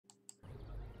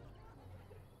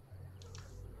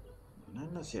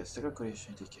Na sziasztok, akkor is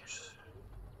egyikes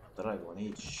Dragon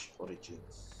Age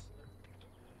Origins.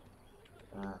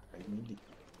 Hát, meg mindig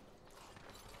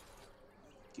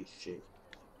kissé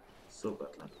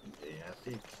szokatlan minden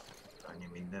játék. Annyi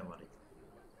minden van itt.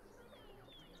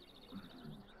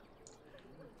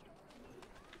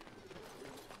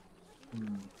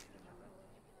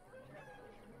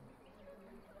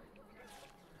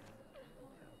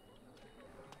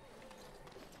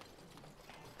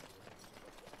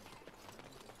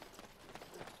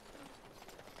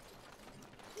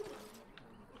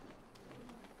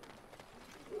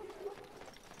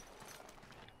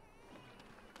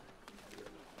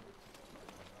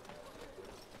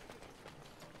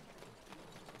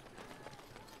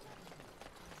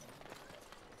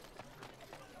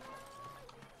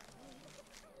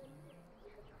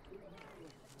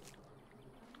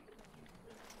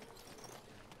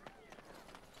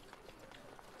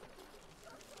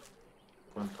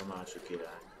 Pont a másik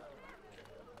irány.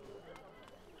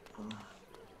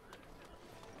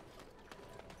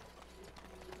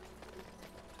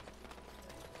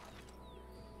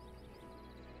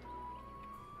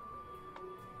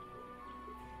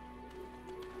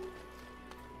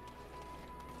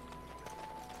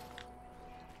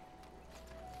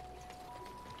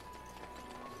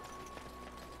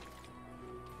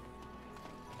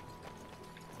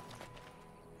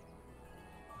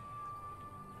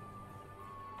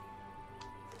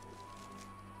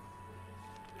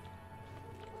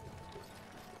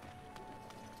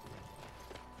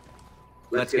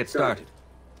 Let's get started.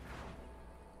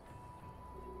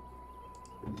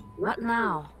 What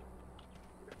now?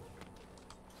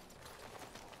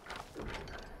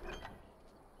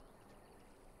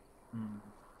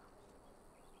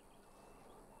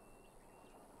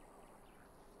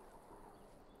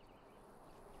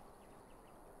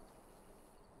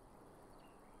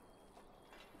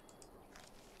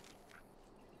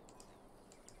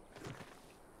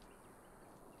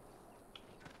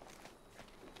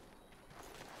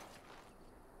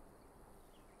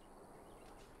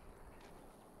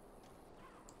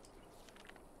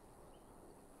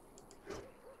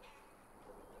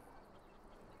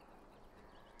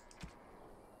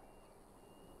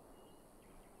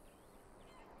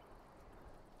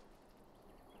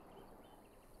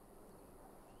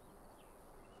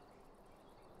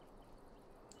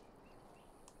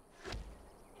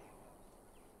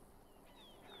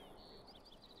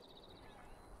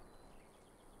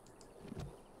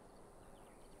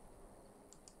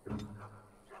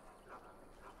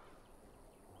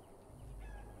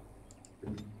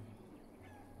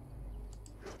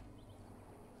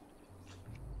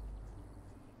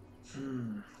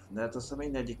 De hát aztán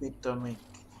mindegyik mit tudom még.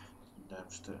 De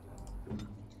most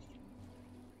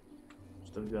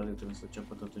úgy beállítom ezt a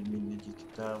csapatot, hogy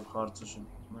mindegyik távharcosan.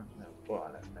 Nem,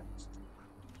 bal lenne ezt.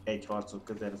 Egy harcot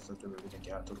közel, azt a többi mindenki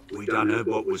átol. We done heard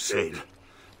what was said.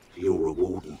 You're a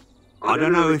warden. I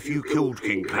don't know if you killed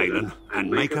King Kalen, and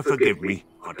make her forgive me,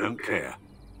 I don't care.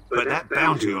 But that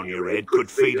bounty on your head could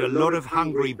feed a lot of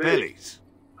hungry bellies.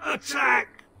 Attack!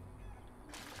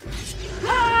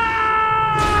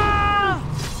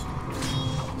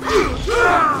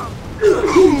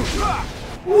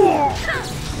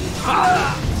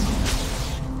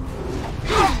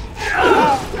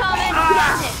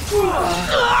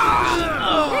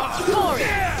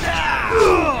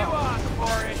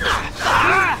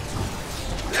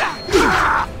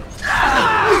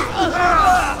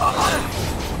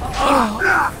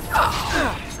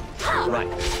 Right.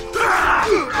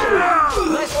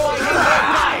 Let's fight him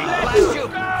back. Blast you.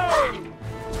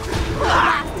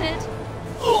 Bastard!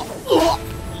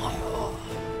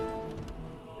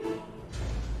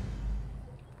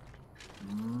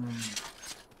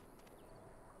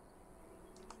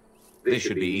 This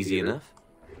should be easy enough.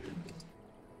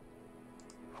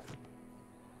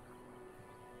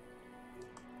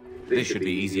 This should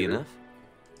be easy enough.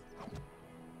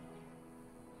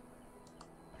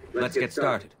 Let's get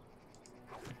started.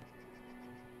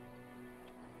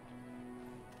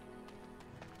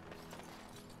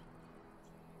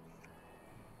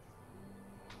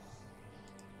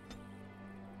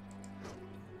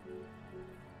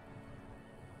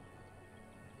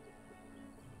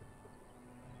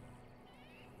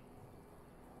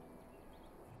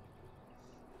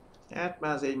 Hát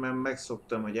már azért már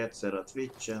megszoktam, hogy egyszer a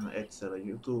Twitchen, egyszer a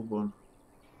Youtube-on,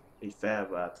 így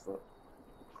felváltva.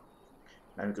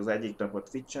 Mert az egyik napot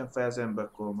Twitchen fejezem be,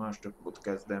 akkor másnapot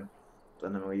kezdem,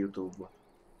 utána a Youtube-on.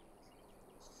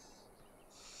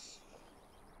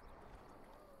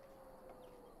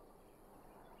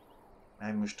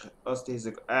 Meg most azt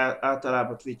nézzük,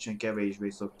 általában Twitchen kevésbé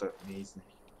szoktak nézni.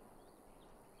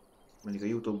 Mondjuk a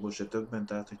Youtube-ból se többen,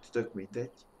 tehát hogy tök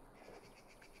mindegy.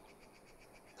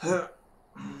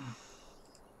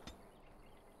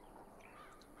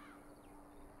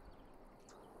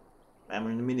 Mert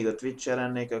mondjuk mindig a Twitch-en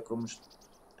lennék, akkor most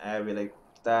elvileg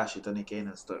társítani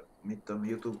kéne ezt a, mit tudom,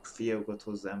 YouTube fiókot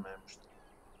hozzám, mert most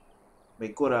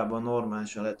még korábban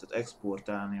normálisan lehetett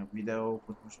exportálni a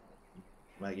videókat, most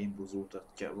megint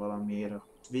buzultatja valamiért a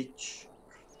Twitch.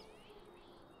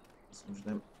 Ezt most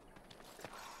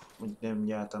nem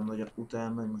jártam nagyon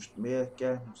utána, hogy most miért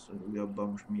kell, most újabban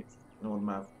most mi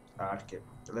normál át kell.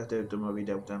 Letöltöm a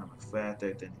videó utána meg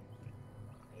feltölteni.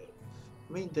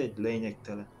 Mindegy,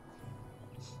 lényegtelen.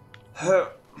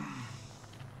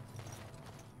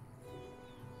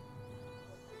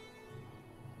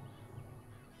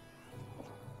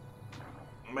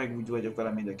 Meg úgy vagyok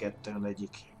vele mind a ketten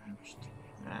egyik. Most,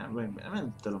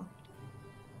 nem tudom.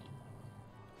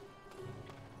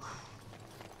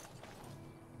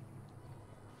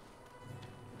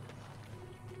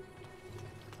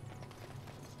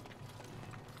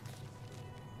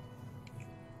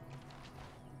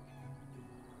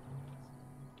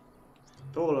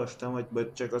 Olvastam,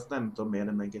 hogy csak azt nem tudom miért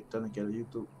nem engedte neked a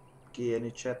YouTube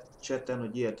kiírni chaten,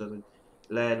 hogy érted, hogy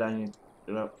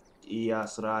leelányítra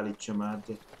íjászra állítsa már,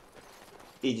 de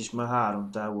így is már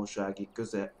 3 távolsági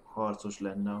köze harcos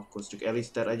lenne, akkor csak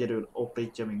Alistair egyedül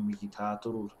oprítja még itt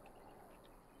hátulul.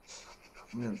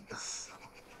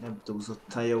 Nem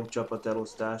túlzottan jó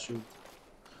csapatelosztású.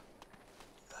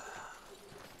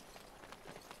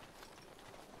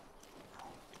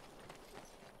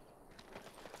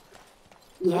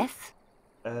 Yes?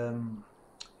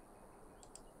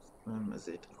 Nem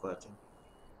ezért akartam.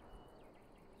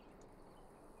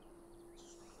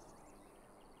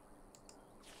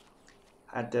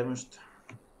 Hát de most...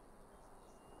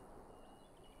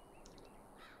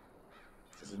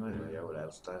 Ez egy nagyon jó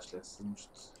elosztás lesz most.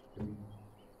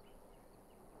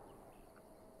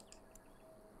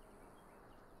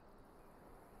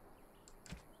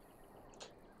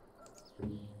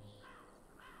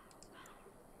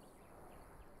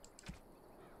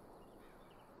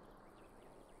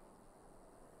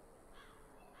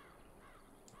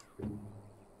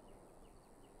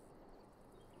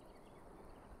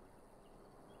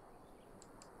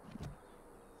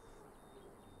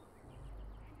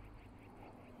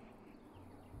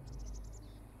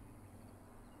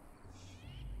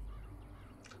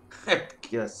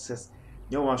 Ki lesz ez?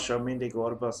 Nyomassam mindig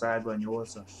orba a szájban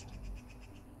 8-as.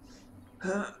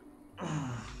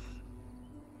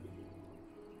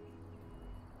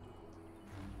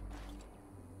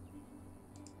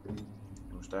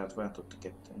 Most átváltott a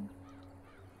kettőn.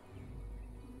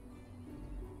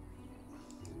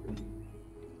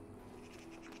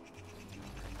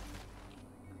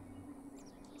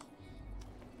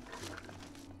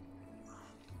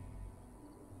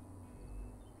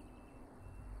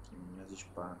 Ez is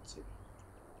páncél.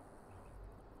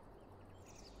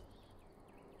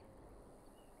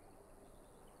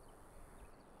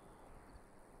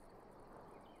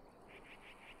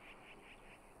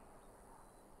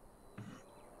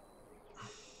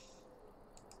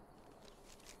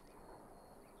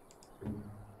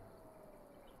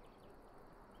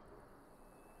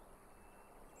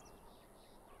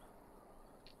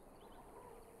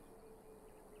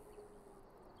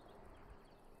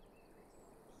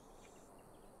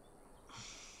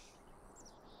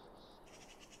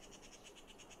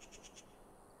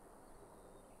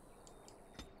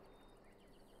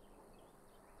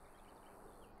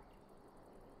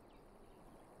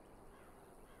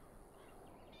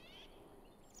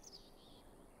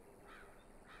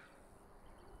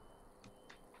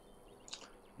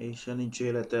 És ha nincs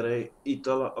életere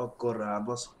itala, akkor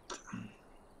rábaszott.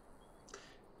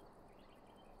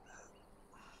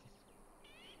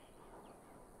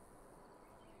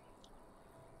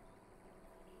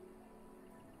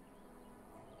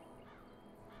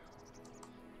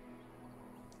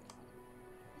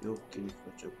 Jobb kép,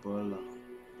 vagy csak balla.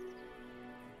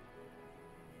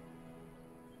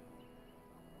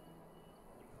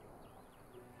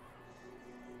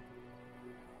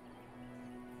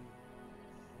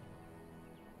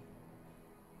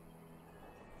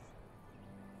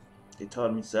 Itt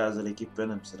 30% éppen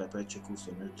nem szerepel, csak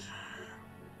 25.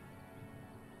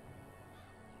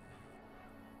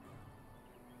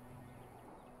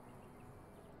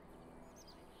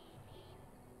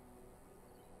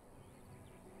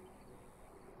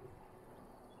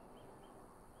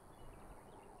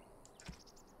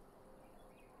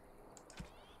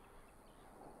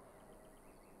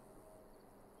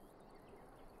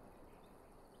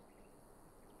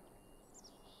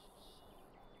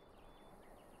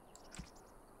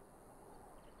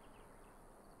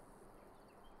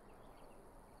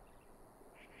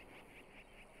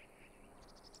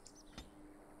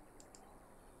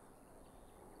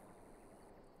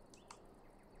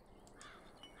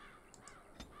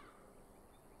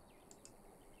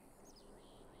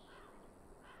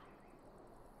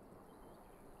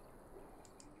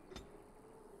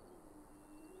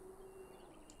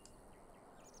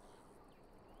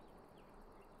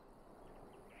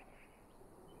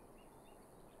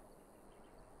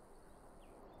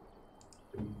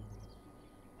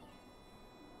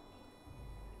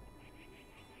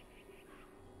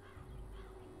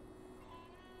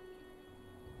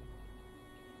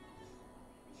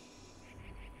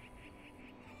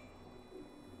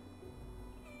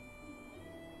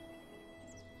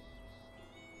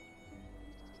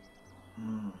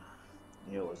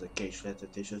 az egy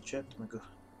késletetés a chat, meg a...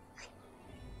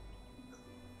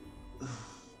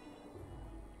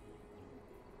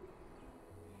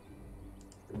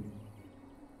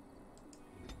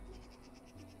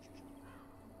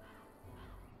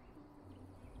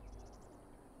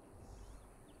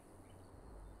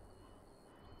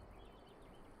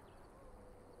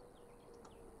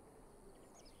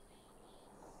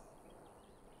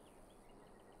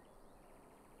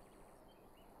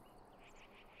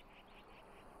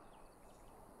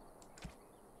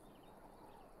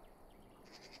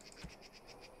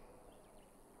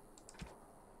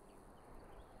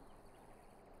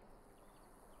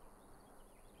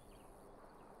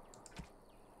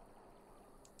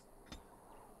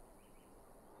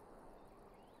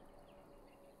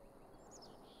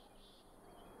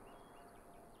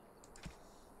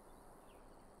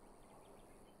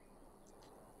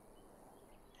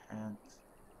 Hát...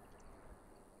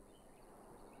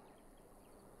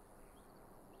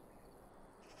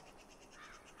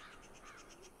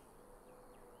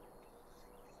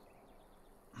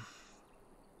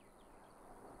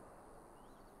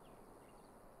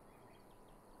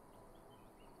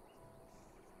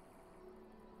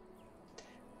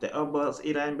 De abban az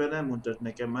irányban nem mutat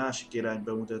nekem, másik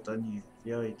irányba mutat annyi.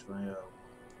 Ja, itt van, ja.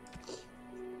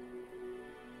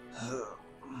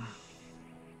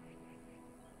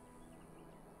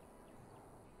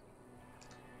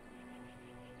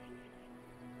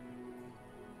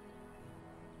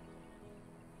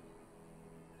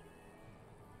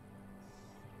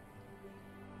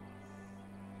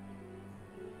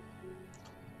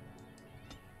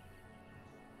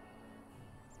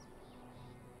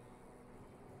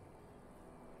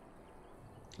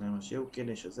 Na most jó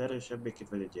kérdés, az erősebbeket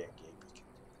vagy a gyengébbeket?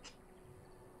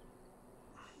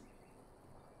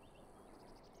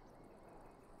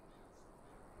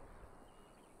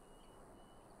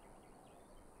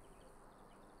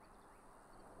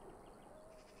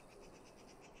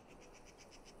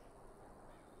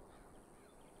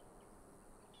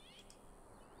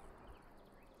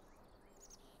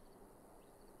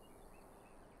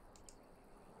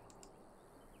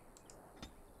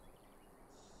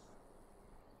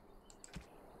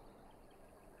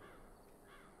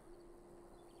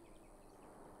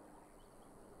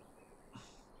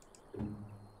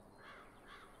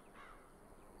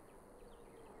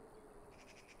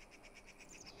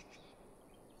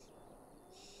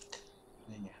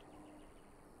 Igen.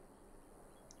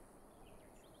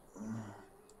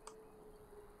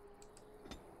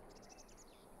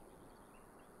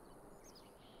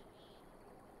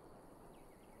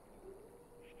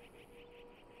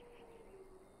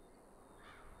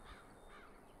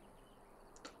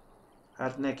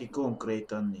 Hát neki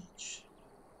konkrétan nincs.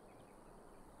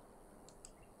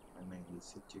 Majd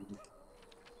megnézhetjük, de...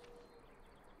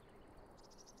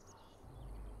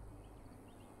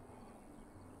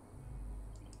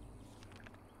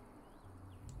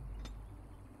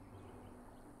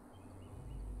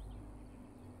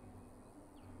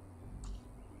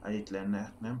 Hát itt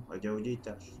lenne, nem? A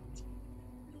gyógyítás?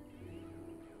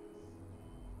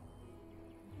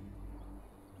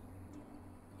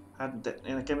 Hát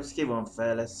de nekem ez ki van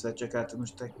fejlesztve, csak hát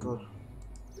most ekkor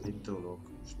egy dolog.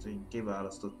 Most én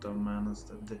kiválasztottam már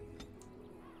azt, de...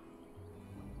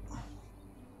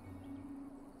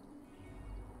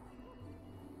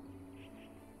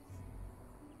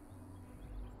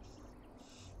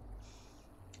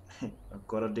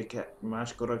 Akkor addig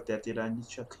más karaktert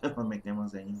irányítsak, még nem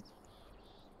az enyém.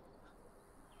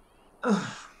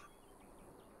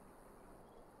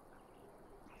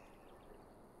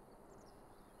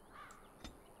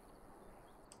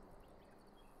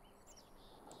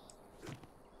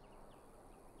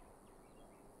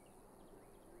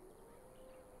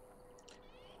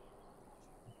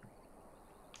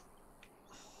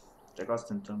 Csak azt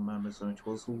nem tudom már beszélni, hogy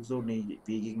hoz húzódni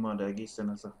végig már, de egészen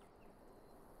ez a...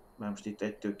 Már most itt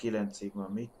 1-től 9-ig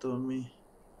van, mit tudom mi.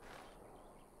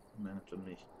 Nem tudom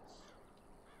mi.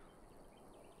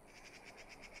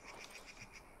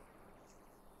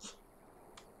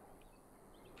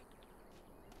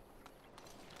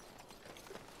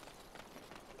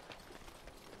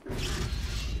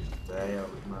 De jó,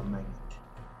 már megint.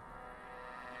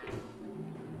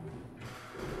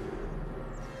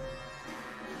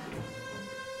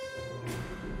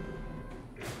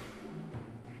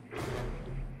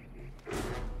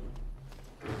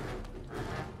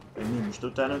 Mi most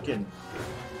utána jönni?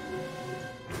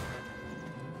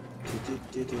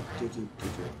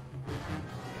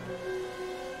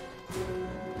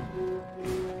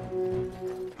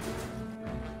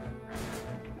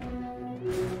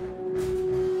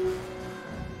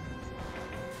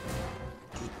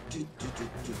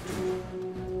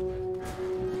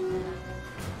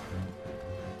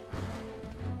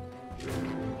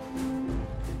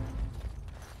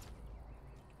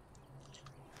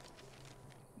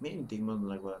 mindig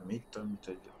mondanak valami, mit tudom,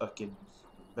 hogy aki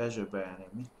bezsöbelni,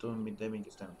 mit tudom, de még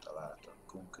ezt nem találtam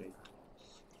konkrét.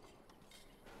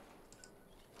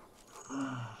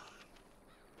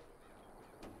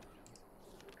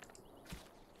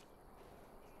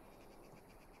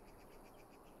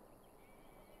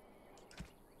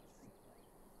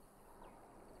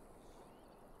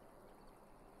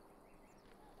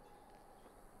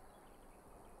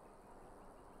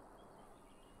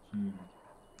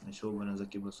 És hol van ez a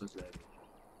kibaszott levél?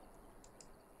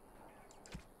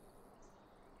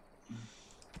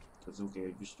 Az oké,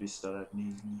 hogy most vissza lehet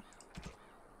nézni.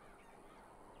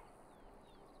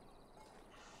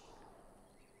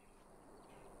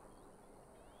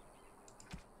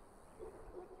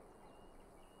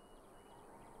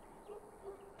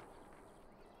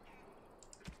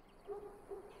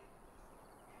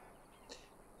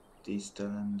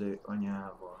 Tisztelendő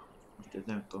anyával. Most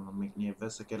nem tudom, még milyen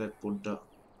veszekedett pont, de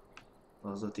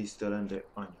az a tisztelendő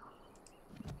anya.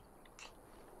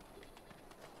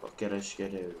 A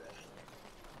kereskedővel.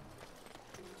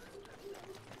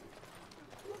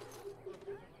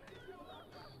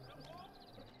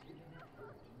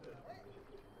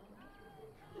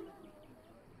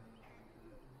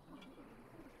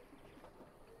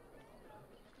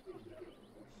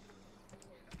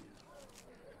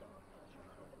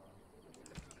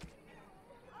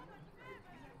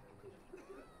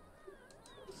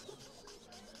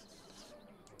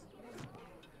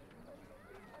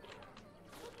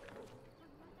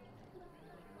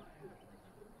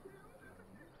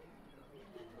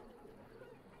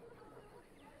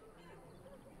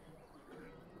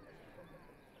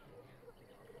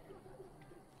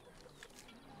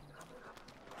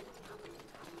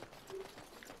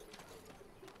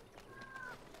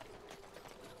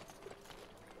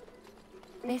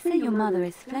 They say your mother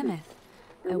is Flemeth,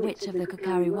 a witch of the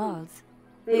Kokari wilds.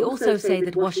 They also say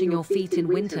that washing your feet in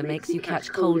winter makes you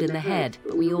catch cold in the head,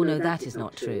 but we all know that is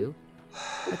not true.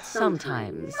 But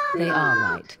sometimes they are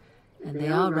right, and they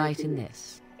are right in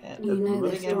this. You know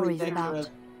the stories about...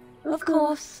 Of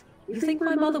course. You think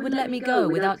my mother would let me go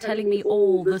without telling me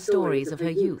all the stories of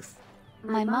her youth?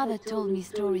 My mother told me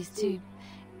stories too.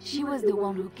 She was the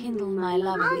one who kindled my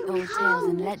love of the old tales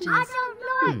and legends. I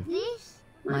don't like this.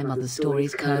 My mother's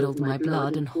stories curdled my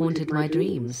blood and haunted my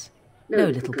dreams. No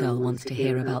little girl wants to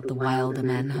hear about the wilder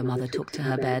men her mother took to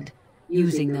her bed,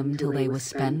 using them till they were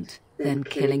spent, then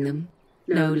killing them.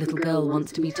 No little girl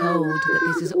wants to be told that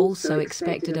this is also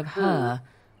expected of her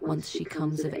once she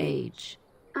comes of age.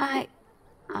 I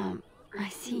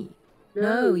see.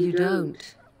 No, you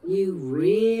don't. You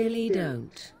really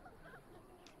don't.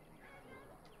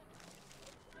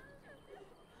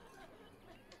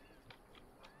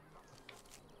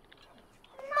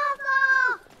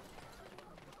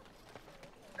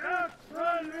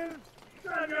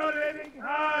 From your living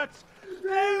hearts,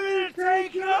 they will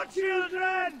take your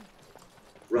children!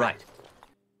 Right.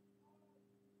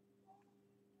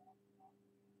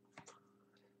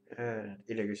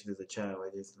 Idegesít ez a csáv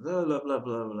egyrészt. Bla bla bla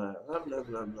bla bla bla bla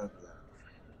bla bla bla.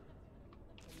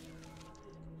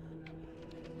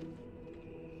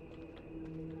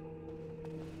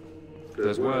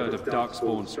 There's word of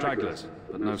darkspawn stragglers,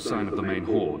 but no sign of the main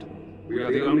horde. We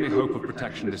are the only hope of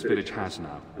protection this village has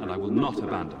now, and I will not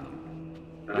abandon them.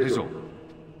 That is all.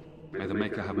 May the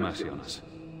Maker have mercy on us.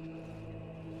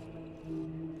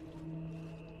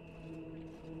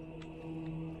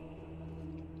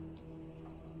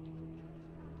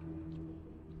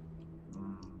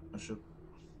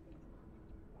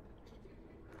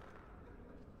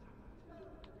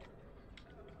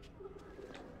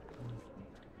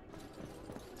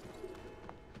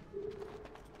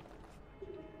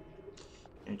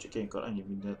 Én csak ilyenkor annyi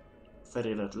minden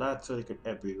felirat látszódik, hogy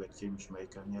ebből vett ki, most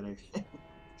melyiken nyerek.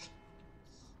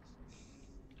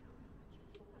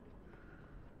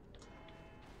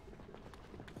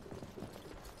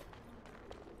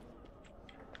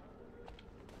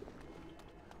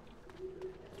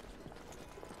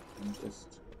 Most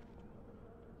ezt...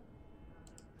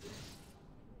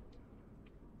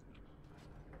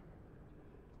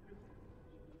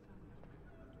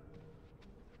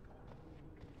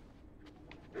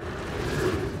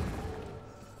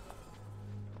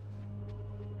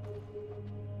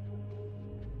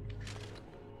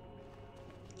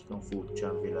 Csak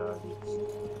furcsán világít.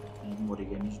 Így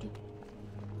morigenisd.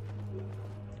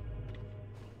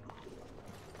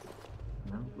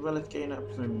 Nem? Veled kéne,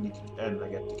 hogy mindig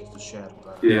elmegették ezt a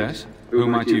serpát. Yes? Who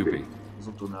might you be? Az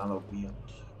utónálók miatt.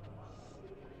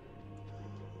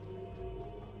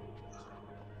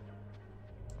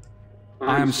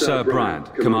 I am Sir Brand,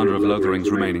 commander of Lothering's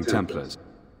remaining Templars.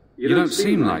 You don't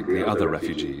seem like the other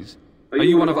refugees. Are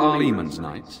you one of i.BL's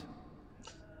knights?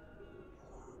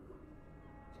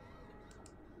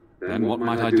 Then what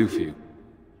might I do for you?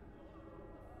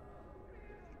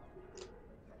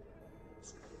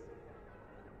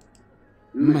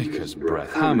 Maker's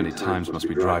breath. How many times must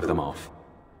we drive them off?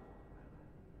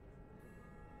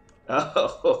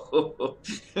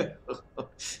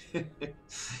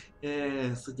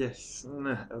 Ez ugye,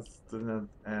 ez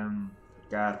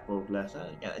kárpótlás,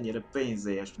 ennyire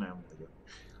pénzélyes nem vagyok.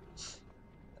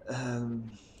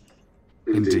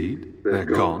 Indeed, they're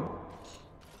gone.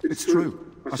 It's true.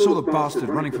 I saw the bastard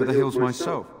running for the hills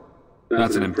myself.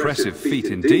 That's an impressive feat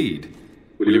indeed.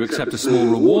 Will you accept a small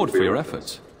reward for your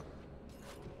efforts?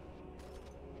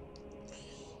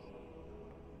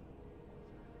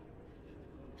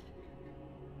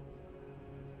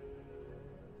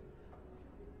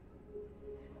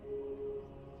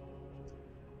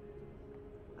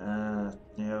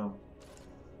 Jó.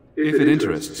 If it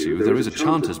interests you, there is a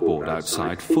Chanter's board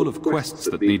outside full of quests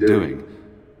that need doing.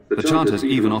 The Chanters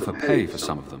even offer pay for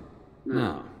some of them.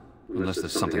 Now, unless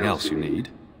there's something else you need.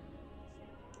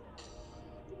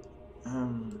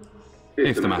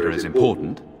 If the matter is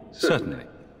important, certainly.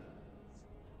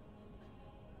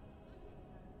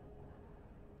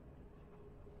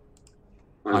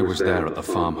 I was there at the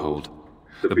farmhold.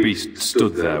 The beast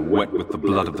stood there, wet with the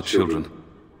blood of the children.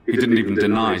 He didn't even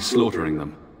deny slaughtering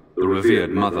them. The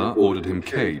revered mother ordered him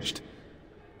caged.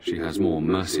 She has more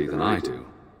mercy than I do.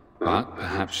 But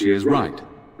perhaps she is right,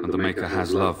 and the Maker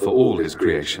has love for all his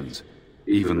creations,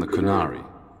 even the Kunari.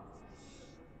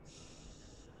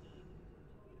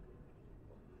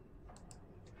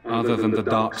 Other than the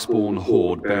Darkspawn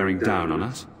horde bearing down on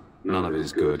us, none of it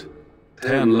is good.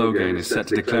 Teyrn Loghain is set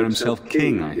to declare himself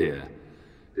king, I hear.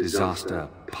 Disaster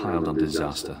piled on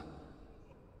disaster.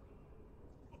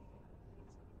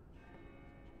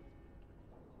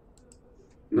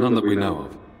 None that we know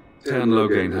of. Teyrn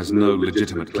Loghain has no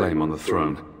legitimate claim on the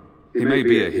throne. He may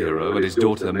be a hero, and his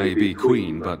daughter may be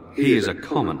queen, but he is a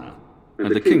commoner,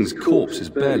 and the king's corpse is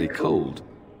barely cold.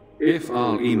 If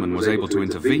i.B was able to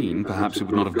intervene, perhaps it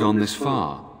would not have gone this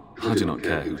far. I do not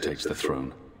care who takes the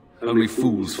throne. Only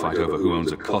fools fight over who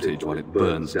owns a cottage while it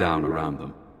burns down around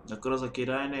them. Akkor az a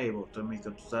királyné volt,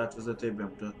 amiket az átvezetében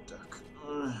mutatták.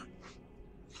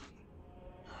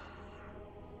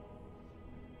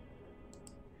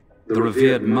 The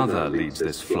revered mother leads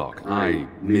this flock. I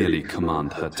merely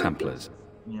command her Templars.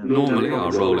 Normally,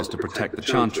 our role is to protect the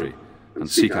Chantry and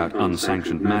seek out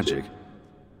unsanctioned magic.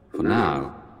 For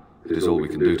now, it is all we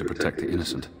can do to protect the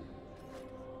innocent.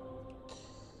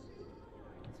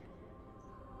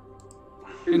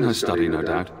 In her study, no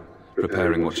doubt,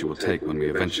 preparing what she will take when we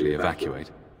eventually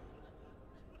evacuate.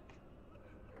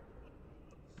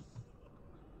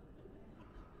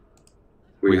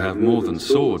 We have more than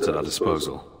swords at our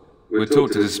disposal. We're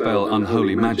taught to dispel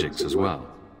unholy magics as well.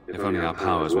 If only our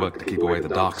powers work to keep away the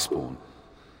Darkspawn.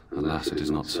 Alas, it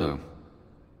is not so.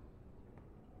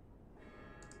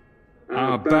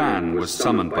 Our ban was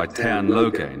summoned by Teyrn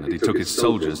Loghain, and he took his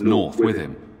soldiers north with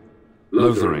him.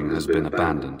 Lothering has been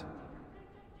abandoned.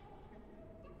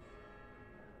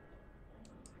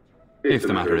 If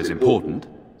the matter is important,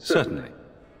 certainly.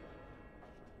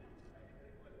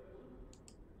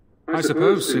 I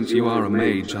suppose since you are a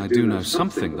mage, I do know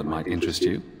something that might interest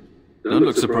you. Don't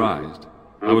look surprised.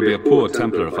 I would be a poor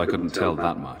Templar if I couldn't tell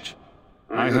that much.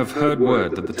 I have heard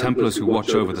word that the Templars who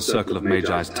watch over the Circle of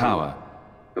Magi's tower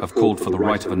have called for the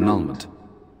right of annulment.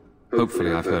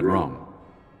 Hopefully I've heard wrong.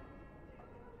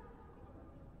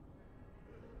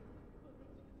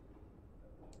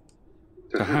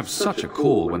 To have such a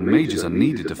call when mages are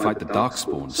needed to fight the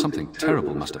Darkspawn, something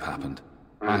terrible must have happened.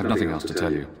 I have nothing else to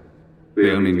tell you.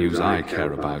 The only news I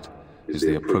care about is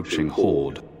the approaching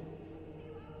horde.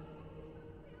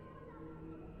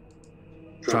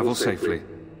 Travel safely,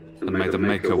 and may the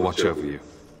Maker watch over you.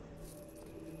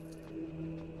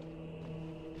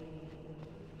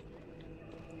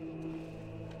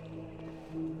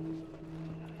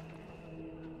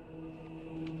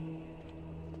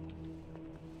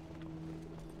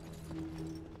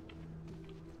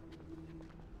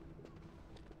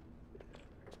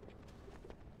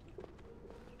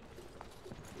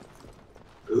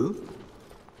 Who?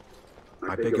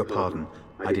 I beg your pardon.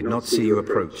 I did not see you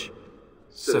approach.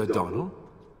 Sir Donald?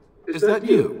 Is that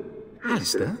you?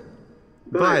 Alistair?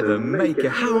 By the Maker,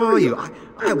 how are you?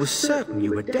 I was certain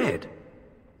you were dead.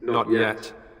 Not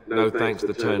yet. No thanks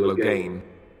to Teyrn Loghain.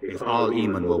 If i.B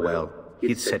were well,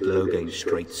 he'd set Loghain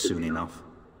straight soon enough.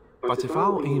 But if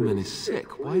i.B is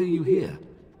sick, why are you here?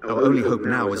 Our only hope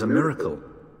now is a miracle.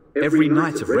 Every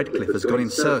knight of Redcliffe has gone in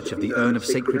search of the Urn of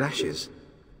Sacred Ashes.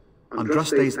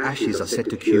 Andraste's ashes are said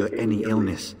to cure any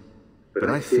illness. But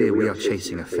I fear we are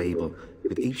chasing a fable.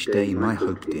 With each day, my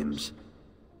hope dims.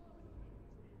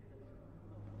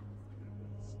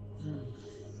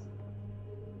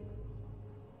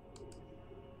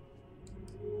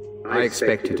 I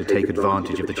expected to take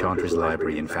advantage of the Chantry's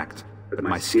library, in fact, but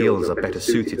my skills are better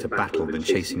suited to battle than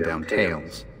chasing down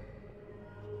tales.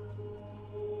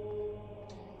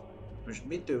 Most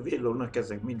mitől villognak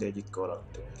ezek mindegyik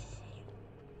karakter?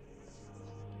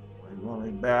 Vagy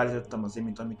valamit beállítottam az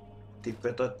imit, amit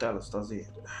tippet adtál, azt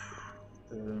azért.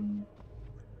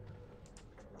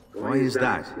 Why is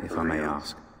that, if I may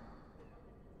ask?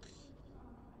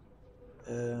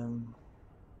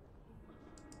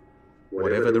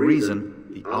 Whatever the reason,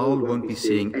 the owl won't be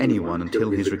seeing anyone until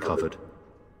he's recovered.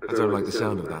 I don't like the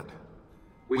sound of that.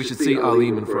 We should see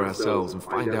Al-Eman for ourselves and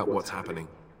find out what's happening.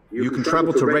 You can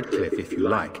travel to Redcliffe if you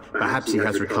like. Perhaps he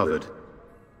has recovered.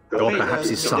 Or perhaps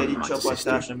his son might assist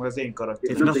you.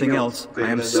 If nothing else,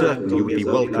 I am certain you would be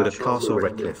welcomed at Castle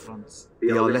Redcliffe. The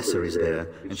Arlessa is there,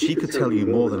 and she could tell you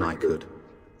more than I could.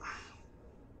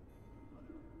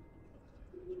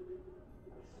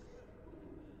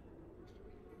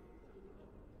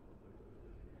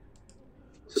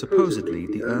 Supposedly,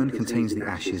 the urn contains the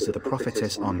ashes of the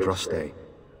prophetess Andraste.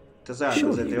 Az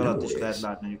elvezető alatt is lehet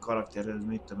látni, hogy a karakterhez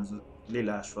mit tudom, ez a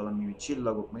lilás valami, hogy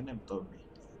csillagok, meg nem tudom mi.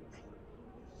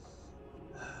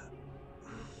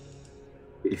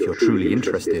 If you're truly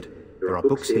interested, there are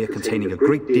books here containing a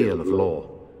great deal of lore.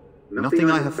 Nothing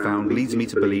I have found leads me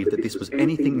to believe that this was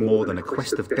anything more than a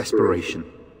quest of desperation.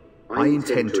 I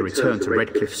intend to return to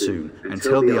Redcliffe soon and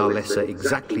tell the Arlessa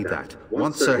exactly that,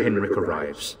 once Sir Henrik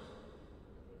arrives.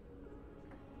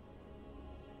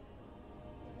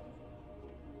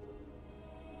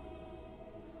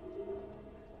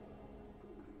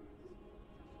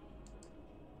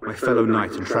 My fellow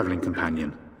knight and travelling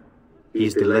companion. He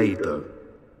is delayed, though.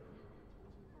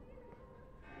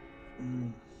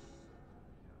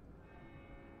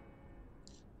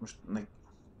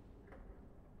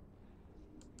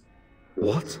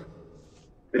 What?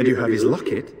 And you have his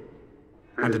locket?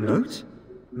 And a note?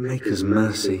 Maker's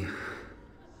mercy.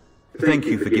 Thank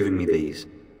you for giving me these.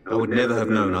 I would never have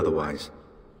known otherwise.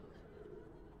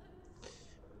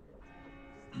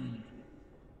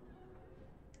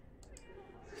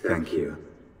 Thank you.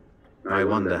 I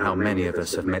wonder how many of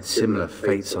us have met similar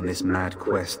fates on this mad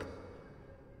quest.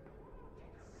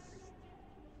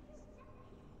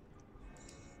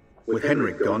 With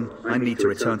Henrik gone, I need to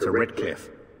return to Redcliffe.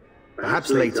 Perhaps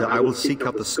later I will seek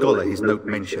out the scholar his note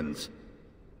mentions.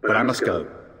 But I must go.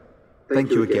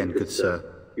 Thank you again, good sir.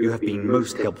 You have been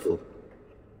most helpful.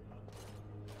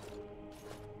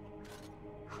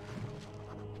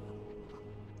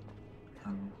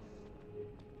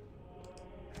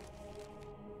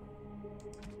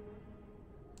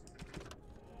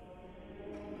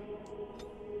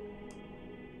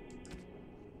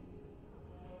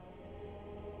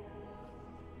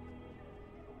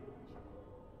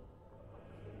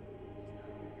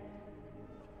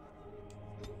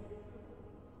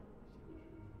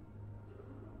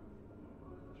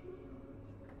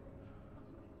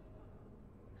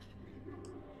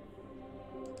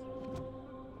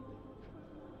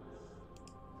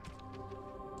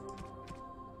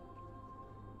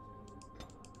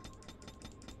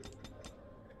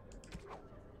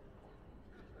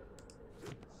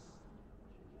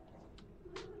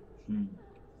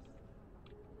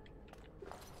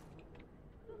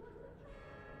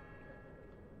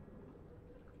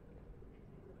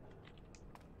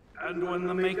 And when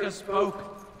the Maker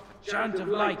spoke, chant of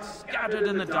light scattered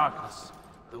in the darkness,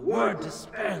 the word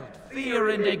dispelled fear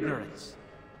and ignorance.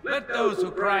 Let those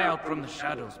who cry out from the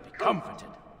shadows be comforted.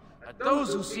 Let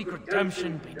those who seek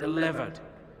redemption be delivered.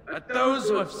 Let those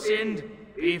who have sinned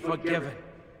be forgiven.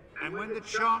 And when the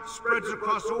chant spreads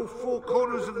across all four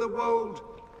corners of the world,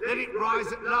 let it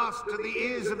rise at last to the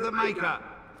ears of the Maker.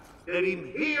 Let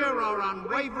him hear our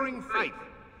unwavering faith.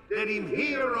 Let him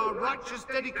hear our righteous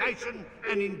dedication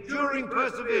and enduring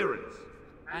perseverance.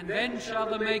 And then shall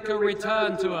the Maker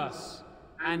return to us.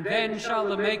 And then shall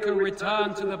the Maker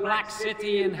return to the Black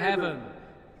City in heaven.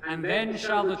 And then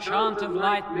shall the chant of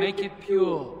light make it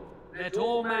pure. Let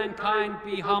all mankind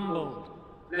be humbled.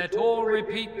 Let all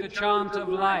repeat the chant of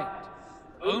light.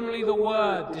 Only the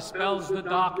word dispels the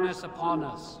darkness upon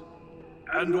us.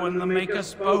 And when the Maker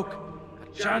spoke,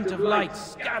 a chant of light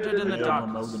scattered in the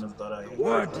darkness. The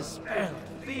word dispelled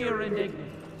fear and ignorance.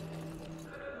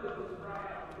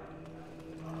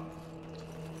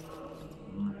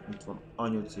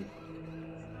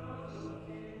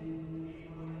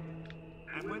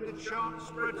 And when the chant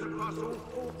spreads across all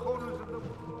four corners of the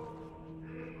world.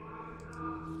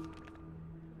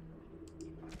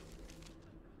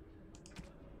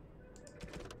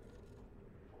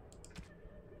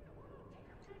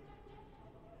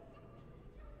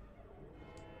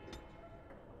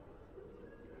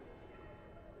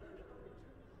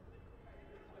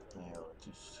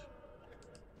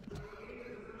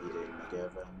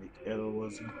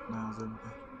 dolgozhatná az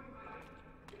ember.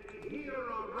 Here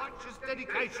are righteous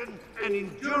dedication and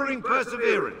enduring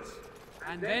perseverance.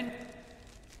 And then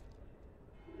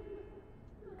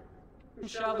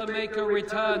shall the Maker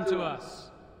return to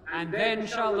us. And then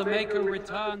shall the Maker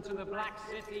return to the Black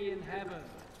City in heaven.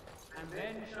 And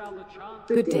then shall the chant...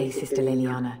 Good day, Sister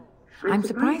Liliana. I'm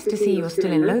surprised to see you're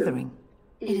still in Lothering.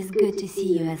 It is good to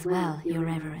see you as well, Your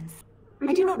Reverence.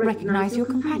 I do not recognize your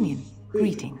companion.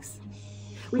 Greetings.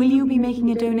 Will you be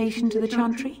making a donation to the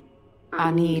Chantry?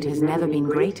 Our need has never been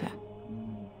greater.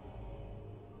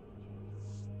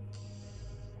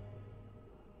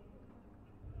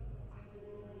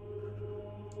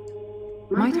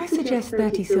 Might I suggest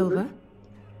 30 silver?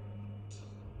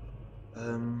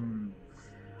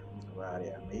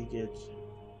 Várjál még egy.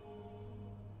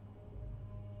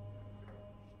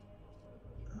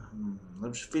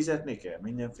 Most fizetni kell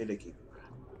mindenféleképp.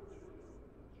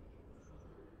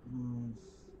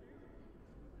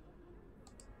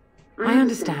 I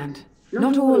understand.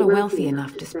 Not all are wealthy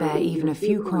enough to spare even a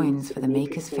few coins for the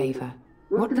Maker's favor.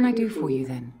 What can I do for you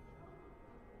then?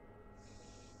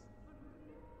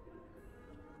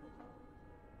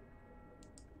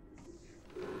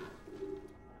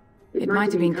 It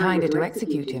might have been kinder to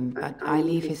execute him, but I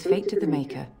leave his fate to the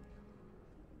Maker.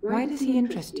 Why does he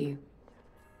interest you?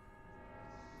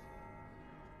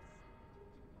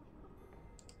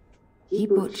 He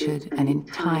butchered an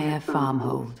entire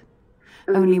farmhold.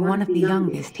 Only one of the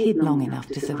youngest hid long enough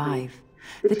to survive.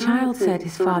 The child said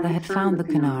his father had found the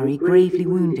Canary gravely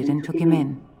wounded and took him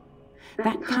in.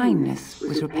 That kindness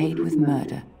was repaid with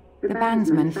murder. The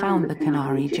bandsman found the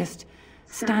Canary just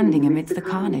standing amidst the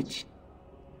carnage.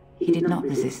 He did not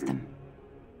resist them.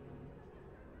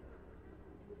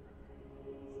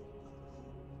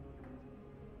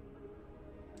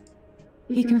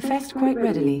 He confessed quite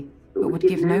readily, but would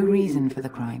give no reason for the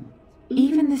crime.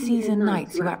 Even the seasoned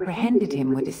knights who apprehended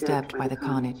him were disturbed by the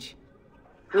carnage.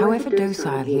 However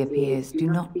docile he appears, do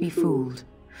not be fooled.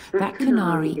 That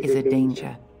Canary is a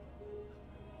danger.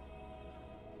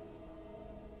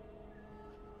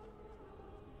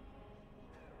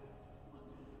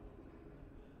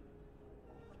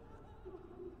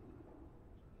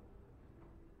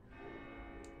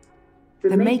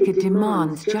 The Maker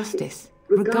demands justice,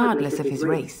 regardless of his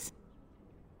race.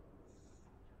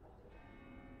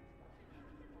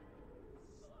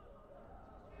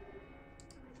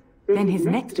 Then his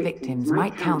next victims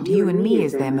might count you and me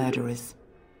as their murderers.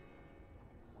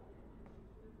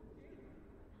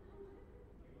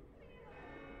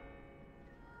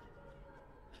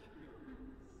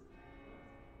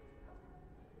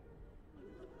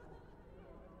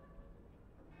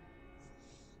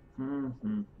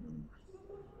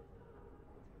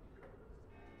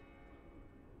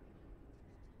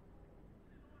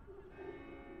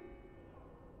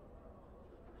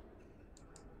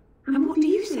 And what do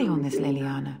you say on this,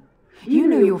 Liliana? You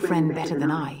know your friend better than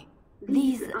I.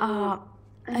 These are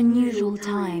unusual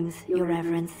times, Your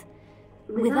Reverence.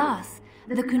 With us,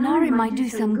 the Canary might do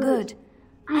some good.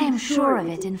 I am sure of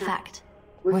it, in fact.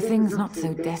 Were things not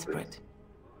so desperate?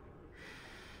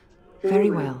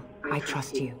 Very well, I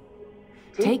trust you.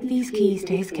 Take these keys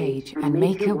to his cage and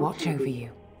make her watch over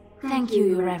you. Thank you,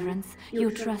 Your Reverence.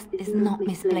 Your trust is not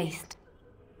misplaced.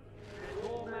 Let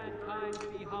all mankind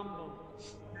be humble.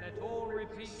 Let all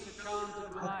repeat the chant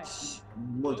of life.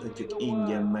 Mondhatjuk,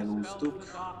 ingyen megúsztuk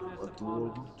a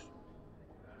dolgot.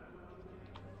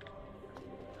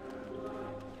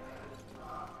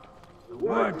 The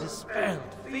word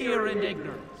dispelled fear and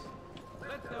ignorance.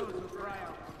 Let those who cry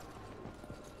out.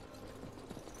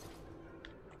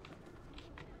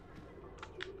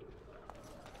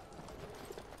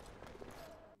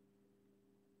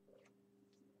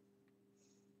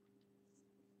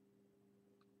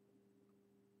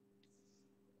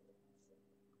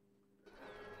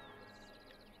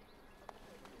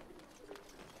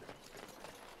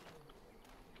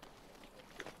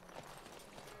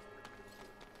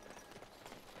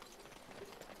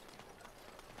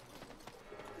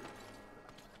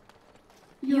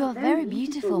 You are very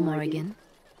beautiful, Morrigan.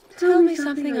 Tell me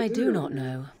something I do not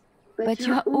know. But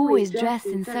you are always dressed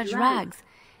in such rags.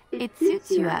 It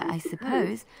suits you, I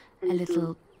suppose. A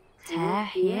little tear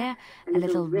here, a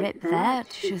little rip there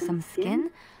to show some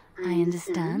skin. I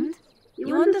understand.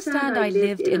 You understand I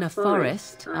lived in a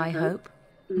forest, I hope?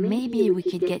 Maybe we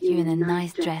could get you in a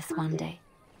nice dress one day.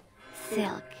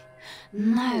 Silk.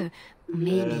 No,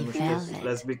 maybe velvet.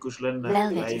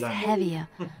 Velvet is heavier,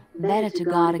 better to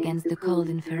guard against the cold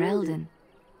in Ferelden.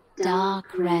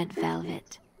 Dark red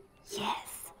velvet.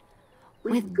 Yes,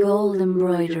 with gold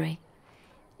embroidery.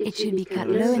 It should be cut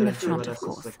low in the front, of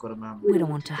course. We don't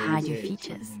want to hide your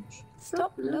features.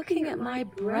 Stop looking at my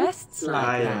breasts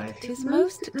like that. 'Tis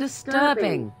most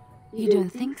disturbing. You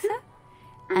don't think so?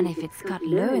 And if it's cut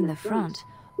low in the front,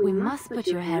 we must put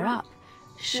your hair up.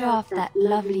 Show off that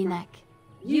lovely neck.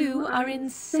 You are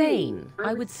insane.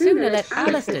 I would sooner let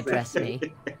Alistair dress me.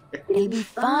 It'll be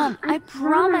fun, I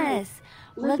promise.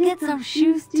 We'll get some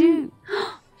shoes too.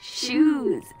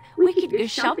 Shoes! We could go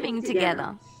shopping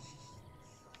together.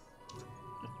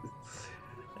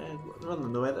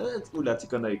 Mondom, úgy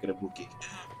látszik, a nőkre bukik.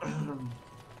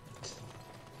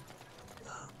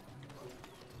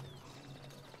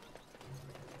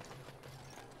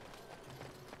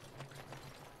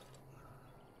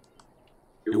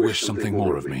 You wish something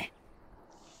more of me?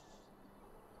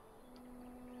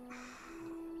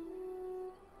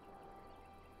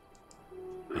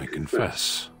 I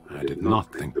confess, I did not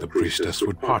think the priestess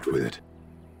would part with it.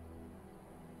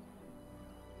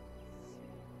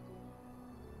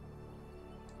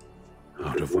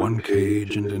 Out of one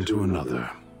cage and into another,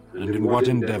 and in what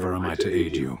endeavor am I to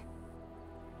aid you?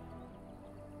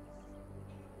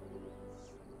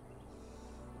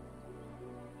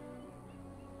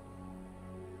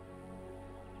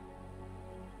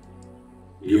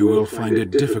 You will find it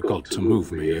difficult to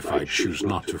move me if I choose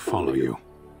not to follow you.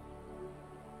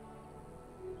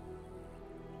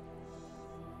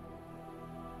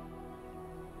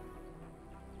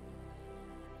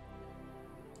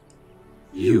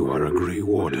 You are a Grey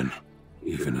Warden.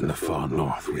 Even in the far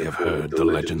north we have heard the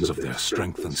legends of their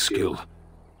strength and skill.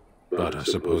 But I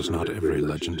suppose not every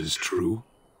legend is true.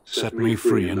 Set me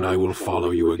free and I will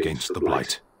follow you against the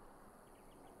Blight.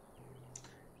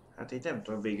 Hát így nem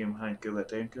tudom végén hány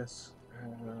követőnk lesz.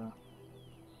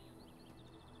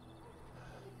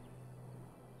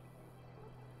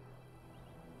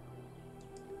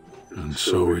 And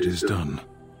so it is done.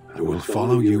 I will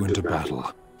follow you into battle.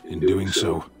 In doing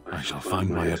so, I shall find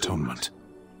my atonement.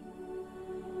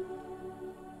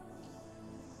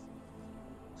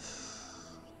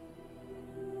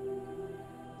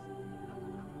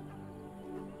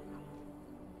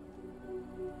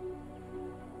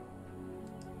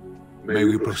 May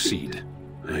we proceed?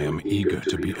 I am eager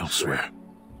to be elsewhere.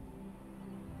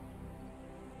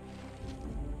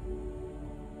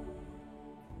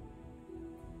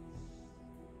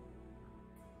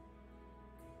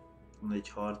 Van egy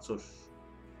harcos,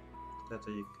 tehát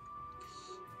egy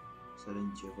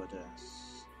szerencsévadász.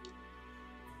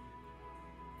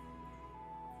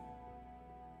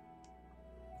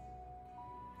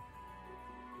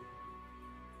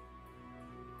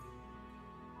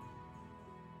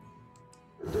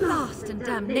 Blast and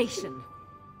damnation!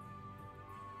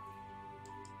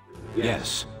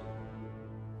 Yes.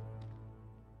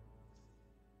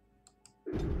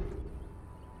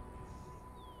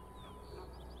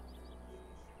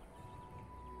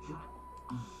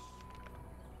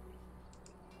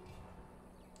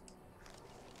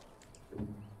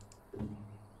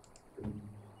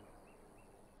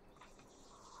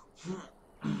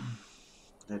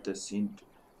 Hetes szint.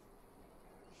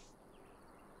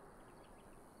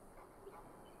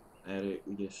 Erő,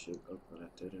 ügyesség,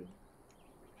 akarat, erő.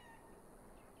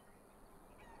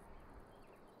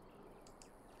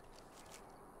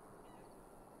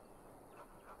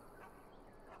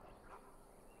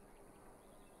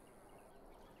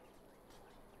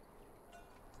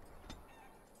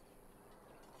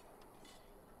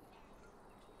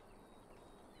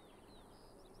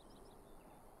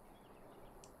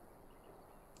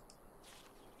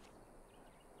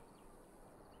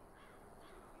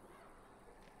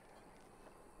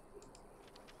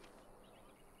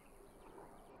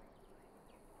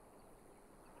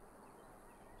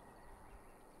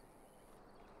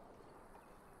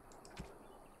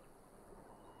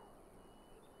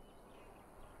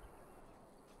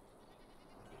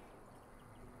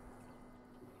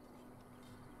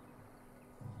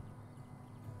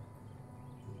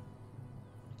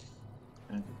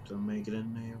 Nem tudom, még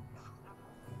lenne jobb.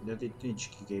 De hát itt nincs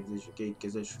kiképzés a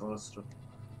kétkezes harcra.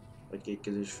 Vagy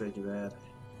kétkezes fegyver.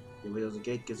 Jó, vagy az a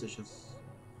kétkezes, az...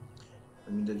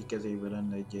 mindegyik kezében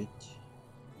lenne egy-egy.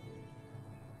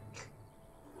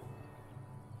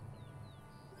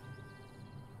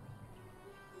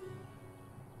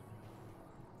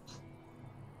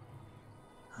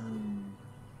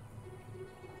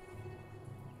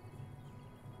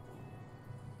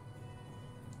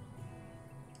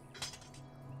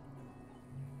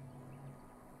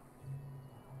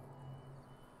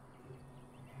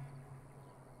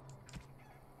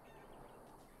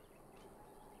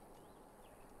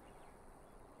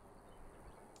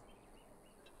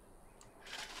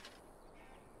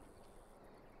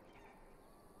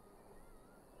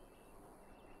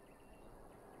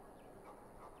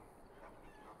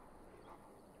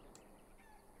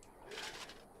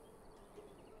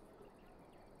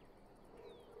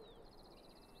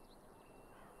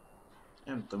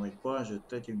 Nem tudom, hogy balzsot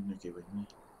tegyünk neki, vagy mi.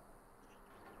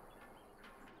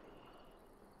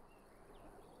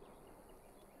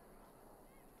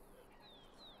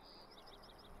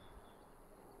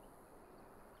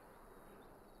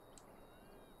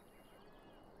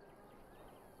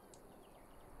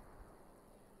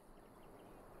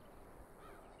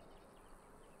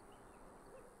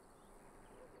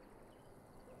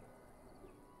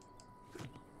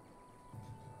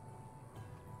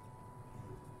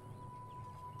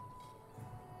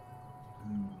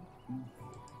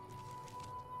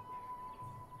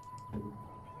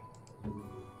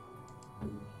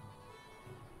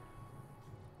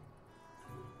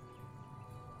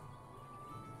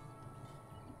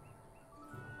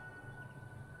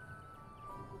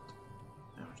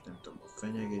 Most nem tudom, a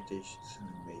fenyegetést,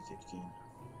 melyiket kéne.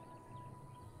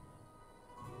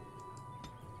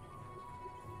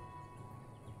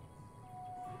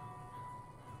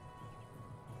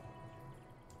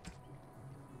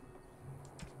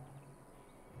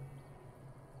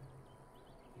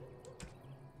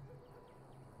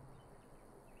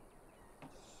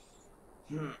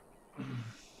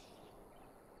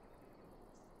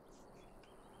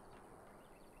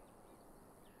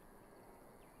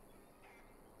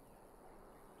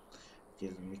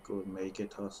 Kérdezem, mikor,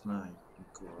 melyiket használj?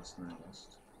 Mikor használj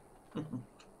azt?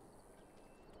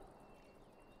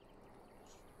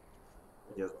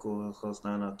 Hogy akkor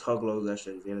használna a taglalkozás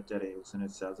egy életereje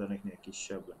 25%-nél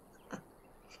kisebb lenne.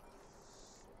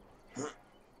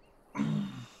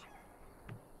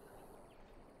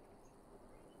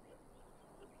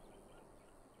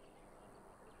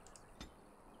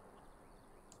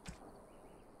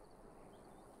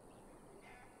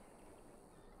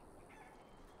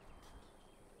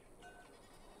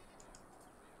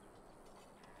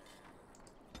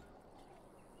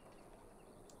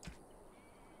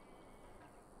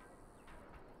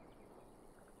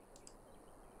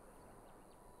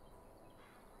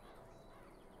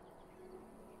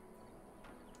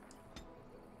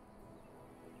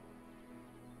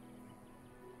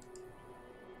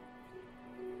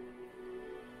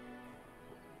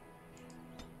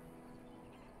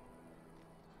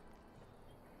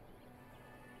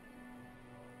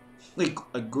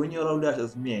 A gonyolódás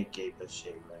az milyen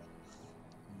képesség lehet?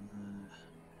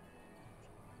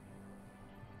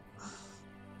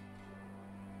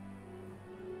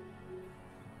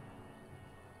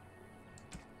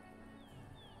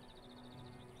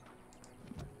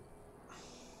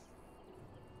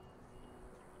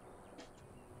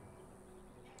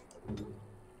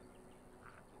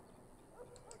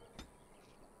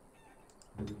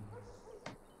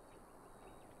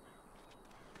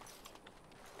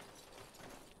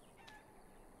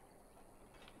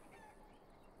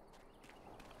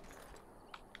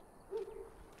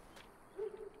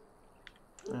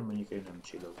 Nem, mondjuk én nem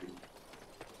csillagul.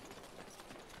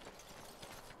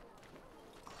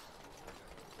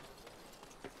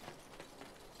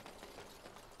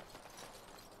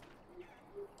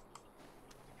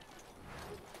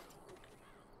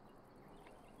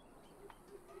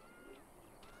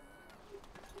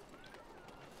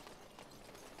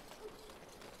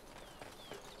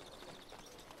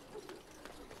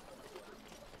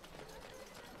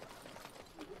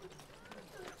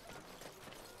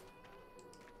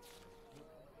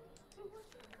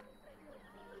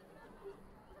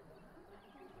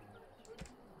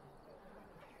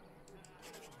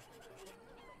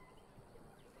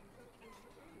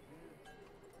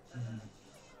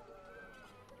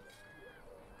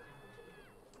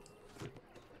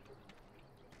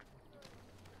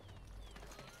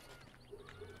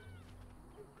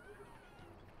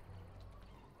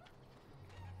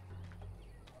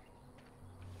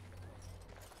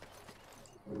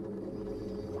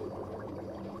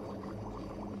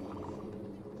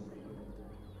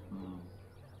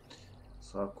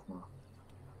 Szakma.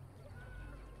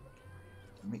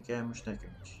 Mi kell most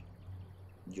nekünk?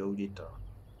 Gyógyító.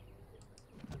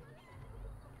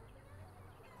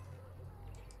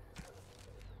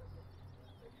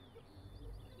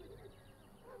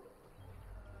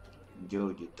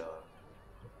 Gyógyító.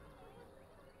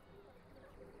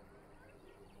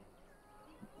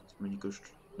 Mondjuk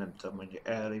most nem tudom, hogy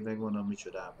elég megvan a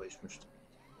micsodába is most.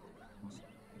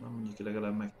 Na mondjuk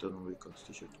legalább megtanuljuk azt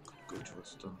is, hogy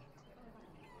kocsvasztom.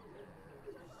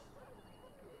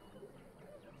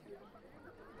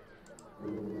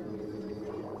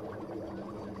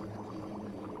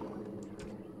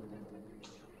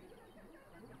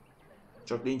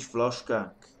 Csak nincs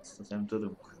flaskánk, ezt nem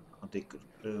tudunk. Addig...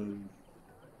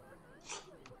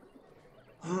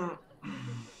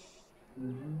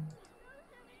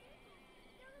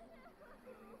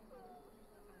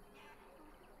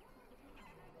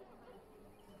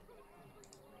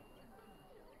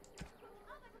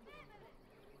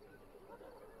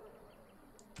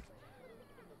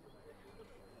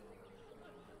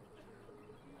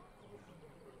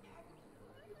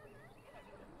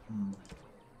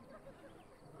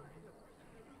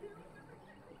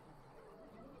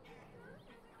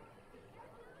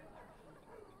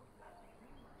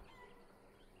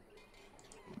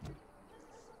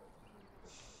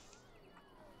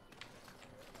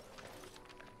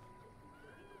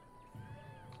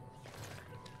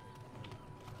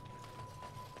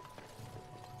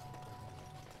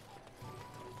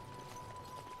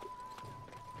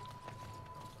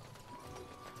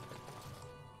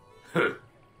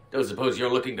 Don't suppose you're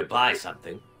looking to buy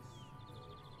something?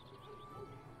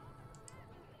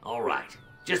 All right.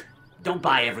 Just don't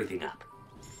buy everything up.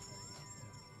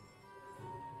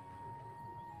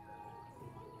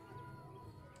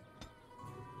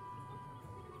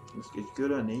 Ez egy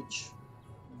külön nincs.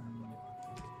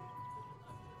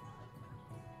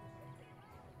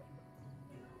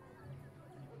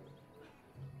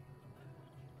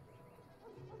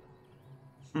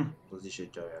 Az is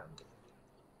egy ajándék.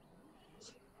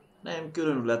 Nem,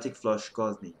 különletik flaska,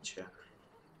 az nincsen.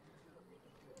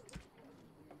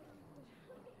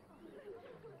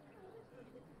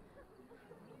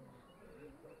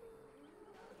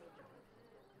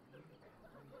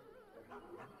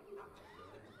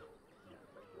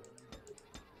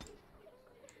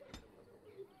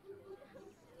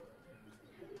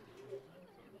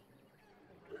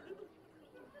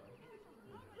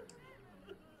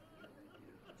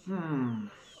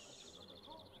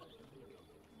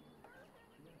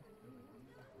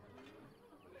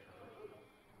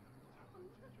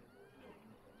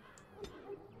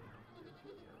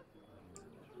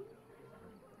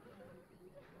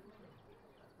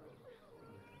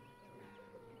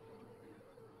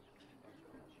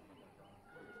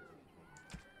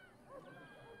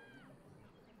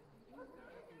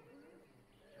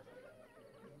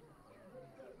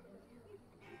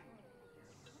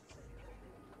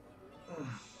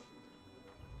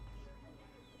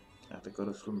 Hát akkor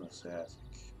az honnan szerzik.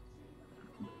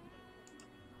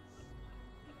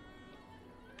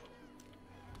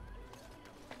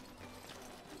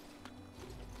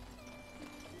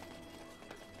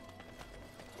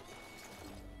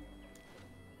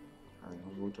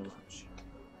 Hány volt a láncsi?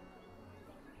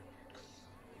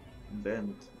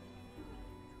 Bent.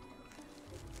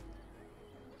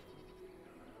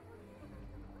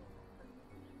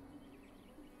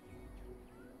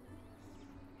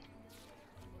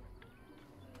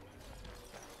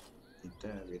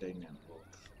 Elvileg nem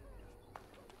volt.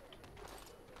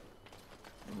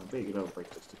 Na, végre abba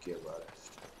ezt a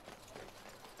kiabálást.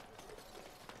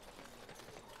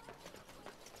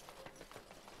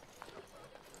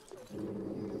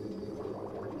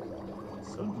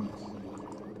 Szóval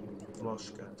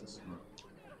flaskát ezt már.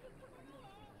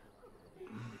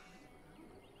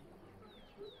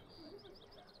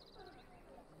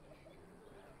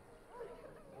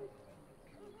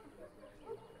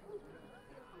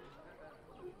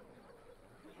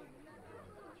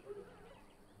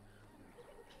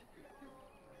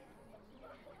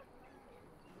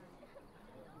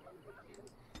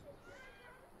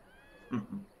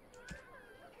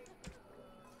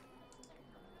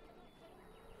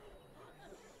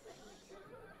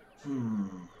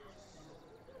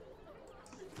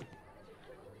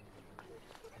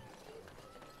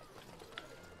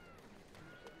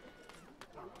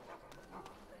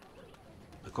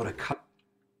 I've got a cut.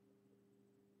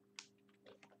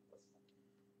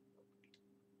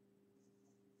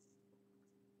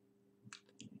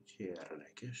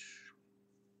 Érdekes.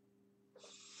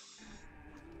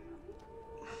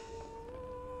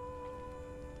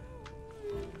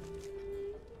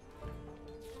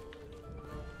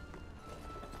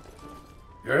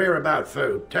 You're here about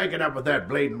food. Take it up with that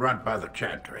bleeding runt by the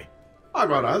chantry. I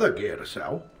got other gear to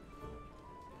sell.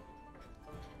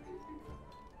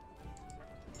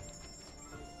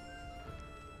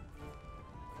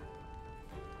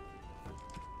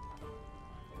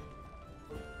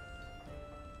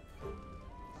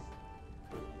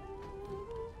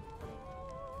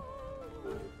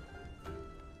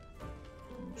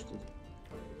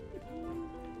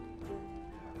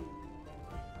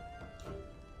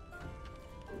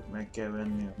 Meg kell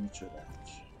venni a micsodát.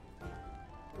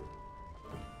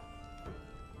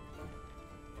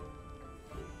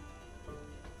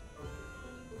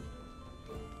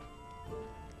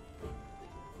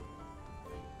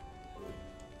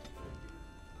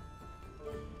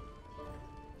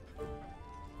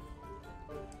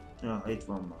 Ja, itt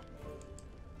van már.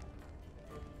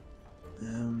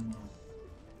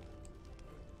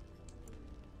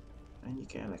 Ennyi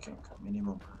kell nekem,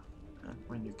 minimum. Hát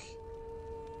mondjuk.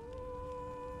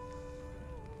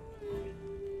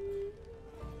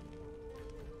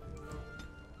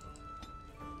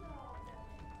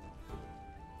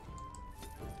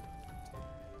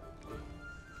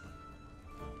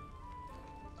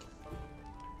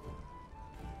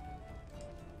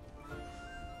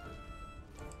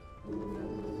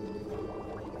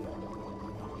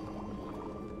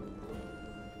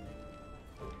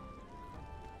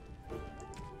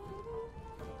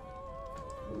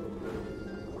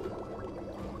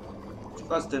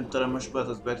 Azt nem tudom, most be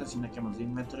beteszi nekem az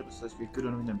inventory-ba, szóval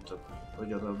külön, hogy nem tudom,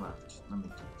 hogy oda már, nem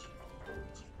mindegy.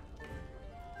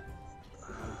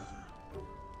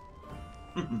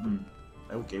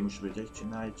 Oké, most megyek,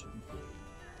 csinálj csak.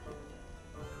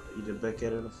 Ide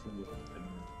bekerül a fog.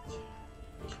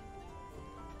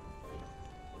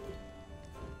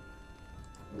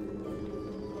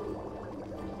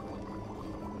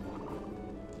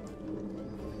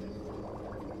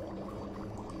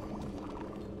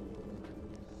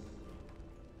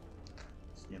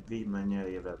 Ilyen vívmány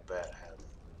nyelvével berhel.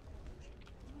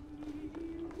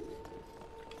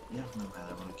 Ja, nem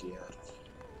erre van kijárat.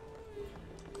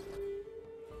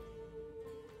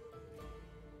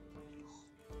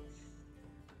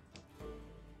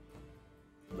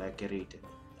 Bekeríteni.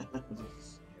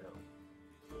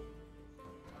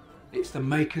 It's the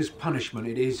Maker's punishment,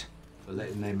 it is, for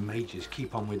letting them mages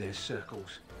keep on with their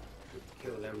circles.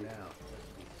 Kill them now.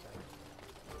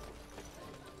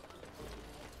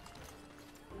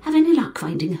 Have any luck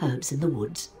finding herbs in the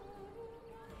woods?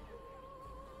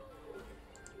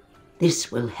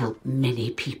 This will help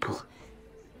many people.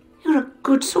 You're a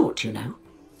good sort, you know.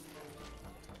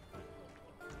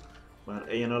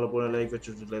 Már ilyen alapból elég, hogy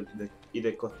csak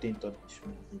ide kattintani is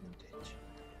mindegy.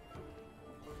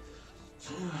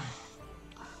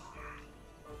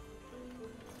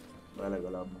 Bár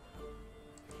legalább.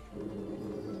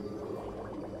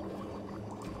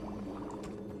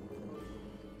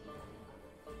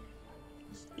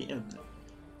 Ilyen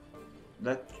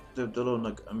legtöbb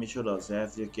dolognak, micsoda az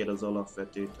elférkér az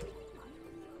alapvetőt.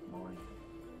 Majd.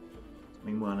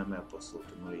 Még már nem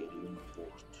elpasszoltam a rédium a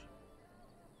port.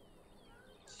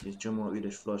 Egy csomó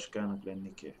üres flaskának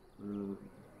lenni kell.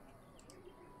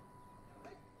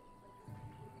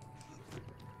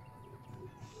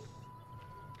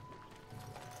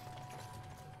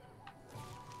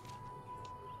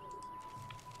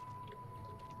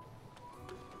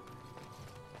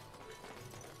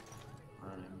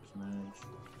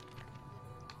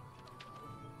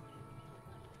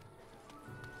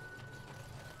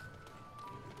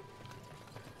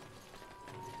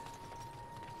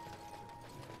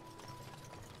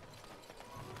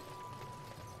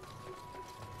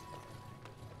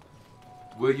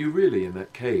 Were you really in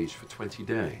that cage for 20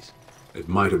 days? It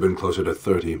might have been closer to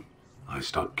 30. I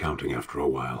stopped counting after a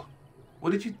while.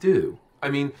 What did you do? I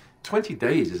mean, 20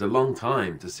 days is a long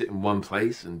time to sit in one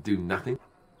place and do nothing.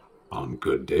 On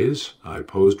good days, I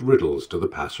posed riddles to the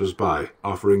passers-by,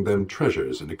 offering them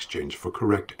treasures in exchange for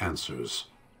correct answers.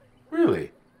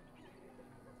 Really?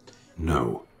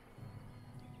 No.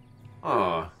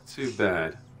 Ah, too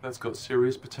bad. That's got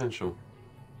serious potential.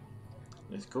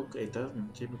 Ez konkrétan,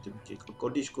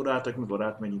 akkor diskuráltak, mikor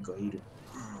átmegyünk a hírre.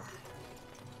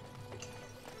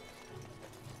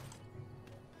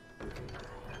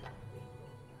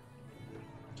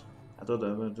 Hát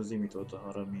oda, mert az imit volt a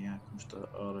haramiák, most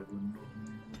arra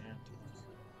gondolom.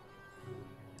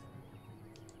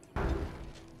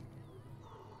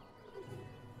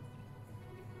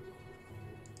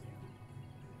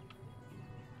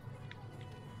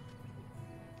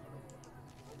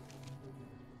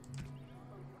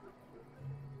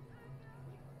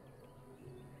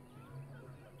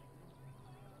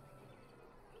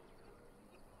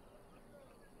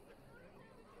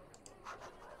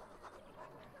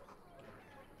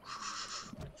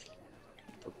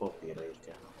 Papírra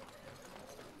írkálnak.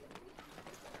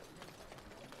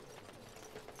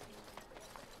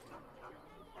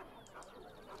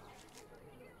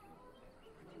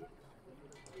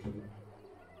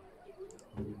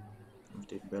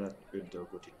 Most itt bele 5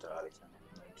 dolgot itt állítani.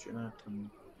 Nem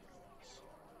csináltam.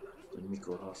 Hogy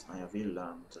mikor használja a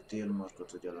villámot, a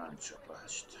térmarkot vagy a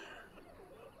lánccsapást.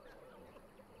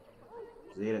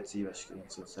 Az élet szíves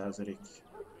 90%.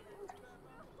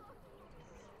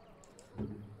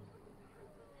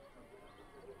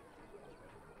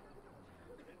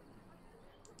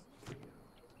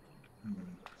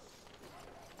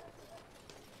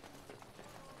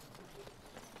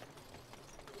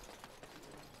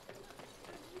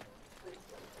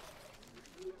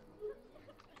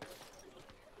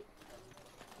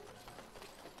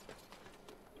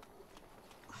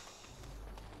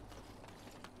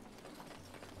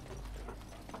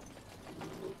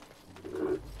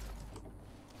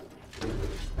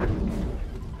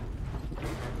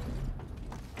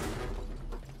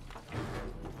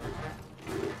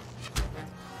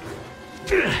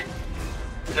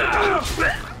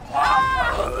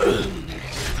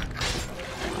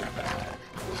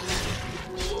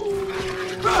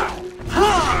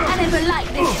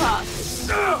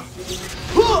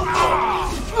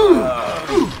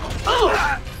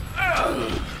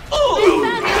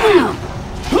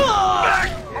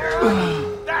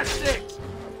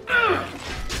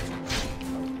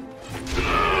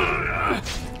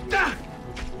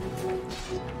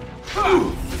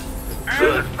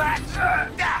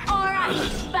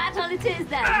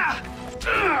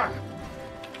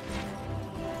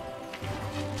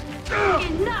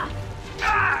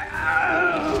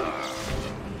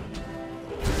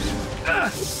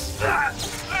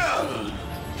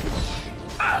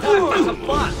 What's the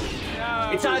fun?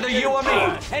 It's either you or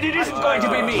me, and it isn't going to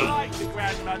be me.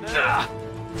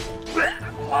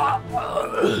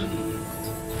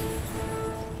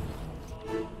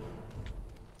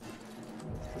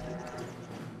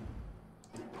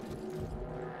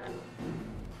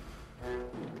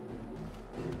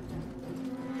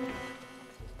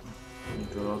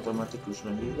 Mikor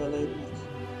automatikusan hívelődnek.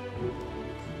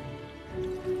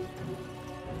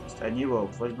 Ezt ennyi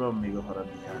volt, vagy van még a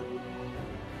haramián?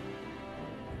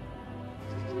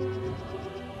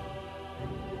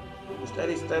 Most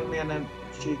elisztem, miért nem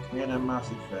csík, miért nem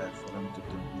mászik fel, nem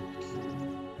tudtam még.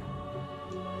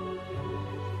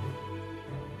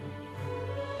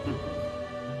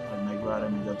 Majd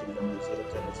megvárom, míg addigra először a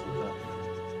keresztül.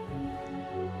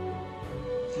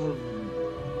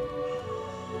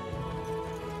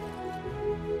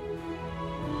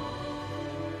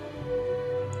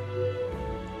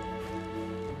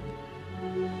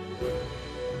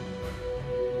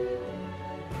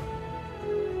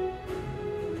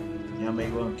 Ja,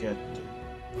 még van kettő.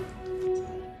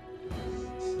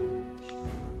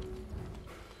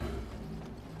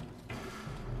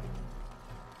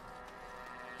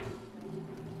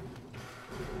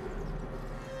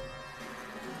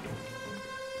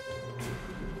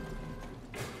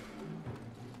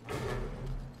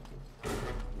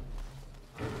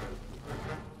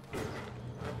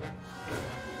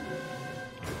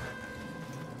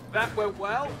 That went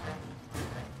well.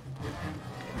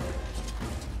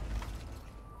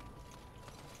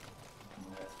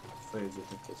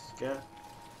 Fejezzétek ezt kell.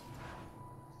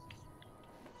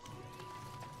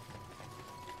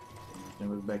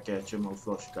 Nem be kell csomó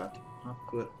flaskát.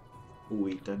 Akkor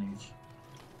újítani így.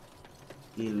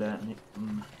 Illeni.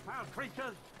 Foul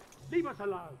creatures, leave us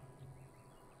alone.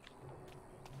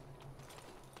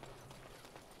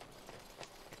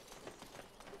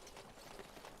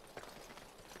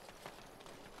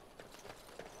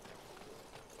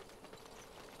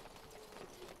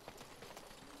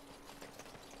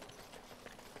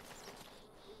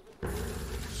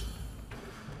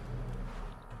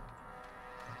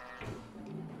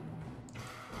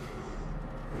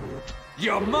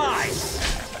 You're mine!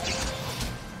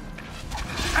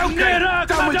 Okay,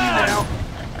 done with you now.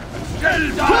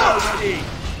 Get down already.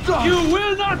 You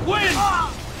will not win!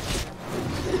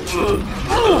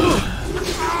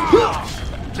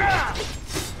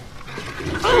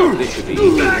 This should be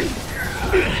easy.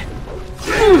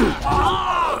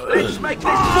 Let's make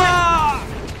this quick!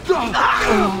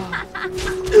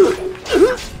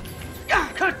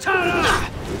 Katana!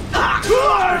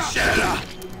 Shadow!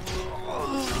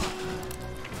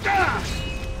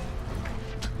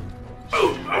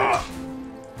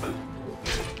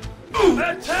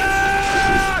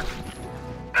 Attack!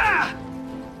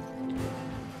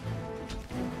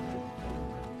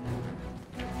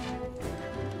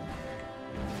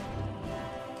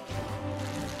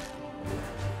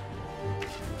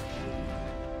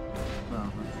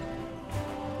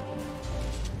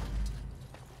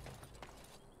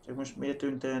 Csak most miért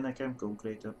tűnt el nekem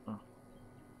konkrétan?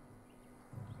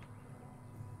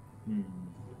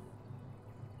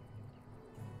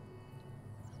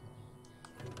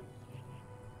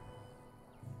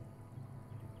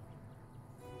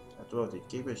 Hát volt egy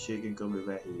képességünk,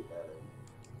 amivel hível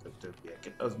a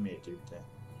többieket. Az miért tűnt el?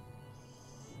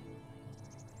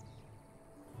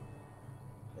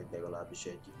 Vagy legalábbis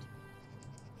együtt.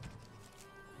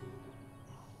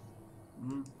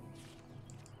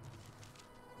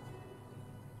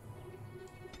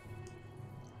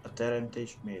 A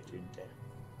teremtés miért tűnt el?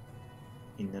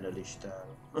 Innen a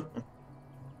listáról.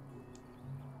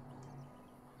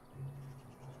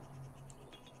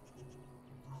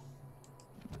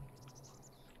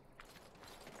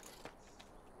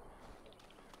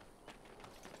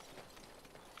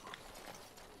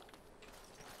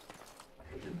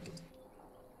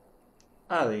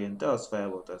 Igen, te az fel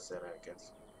voltál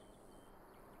szerelkezve.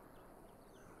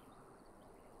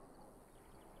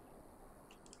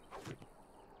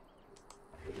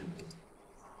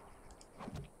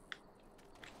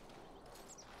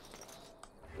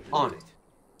 On it.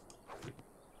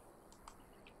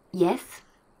 Yes?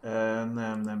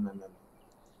 Nem.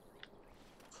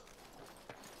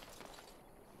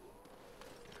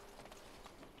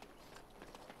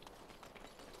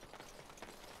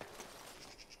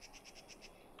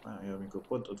 Jó, amikor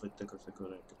pont ott vagytok,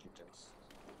 akkor elkötítensz.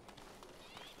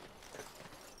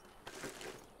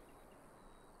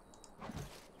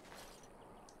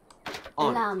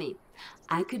 Allow me.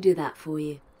 I could do that for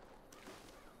you.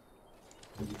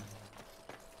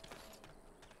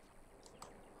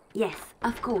 Yes,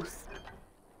 of course.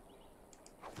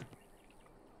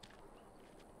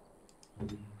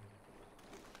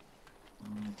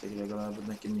 Legalább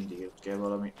neki mindig ott kell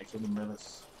valami, neki minden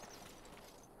lesz.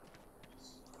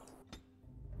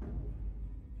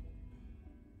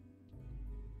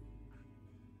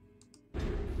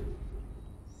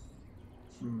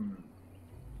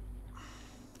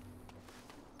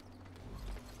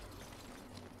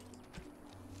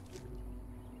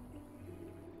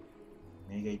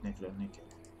 Még egynek lenni kell.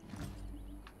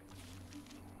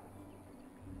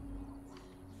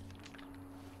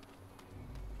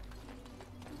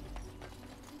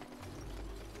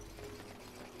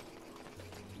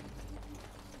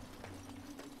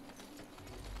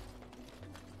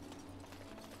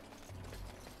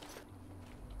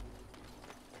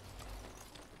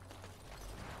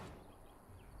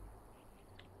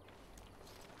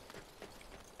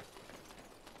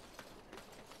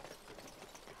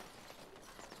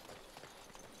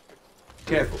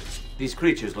 Careful. These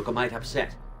creatures look a mite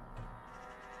upset.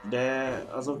 De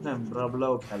azok nem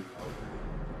rablók, hello.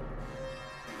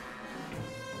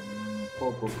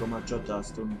 Pókokkal már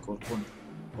csatáztunk, mikor pont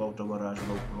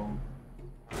autóvarázsolókról.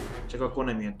 Csak akkor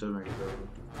nem ilyen tömegben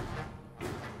volt.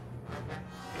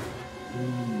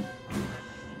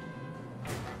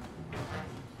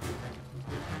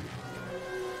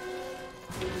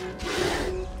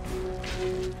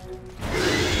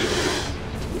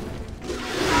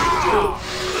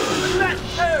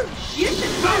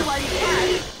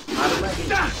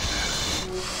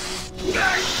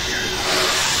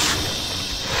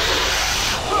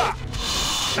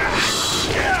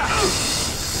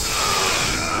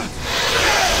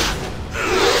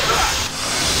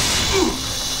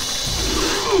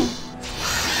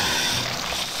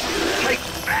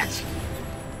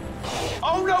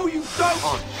 Oh no, you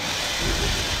don't!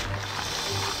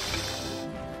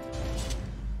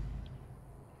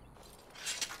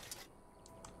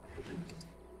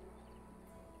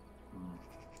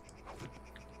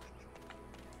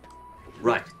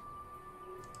 Right.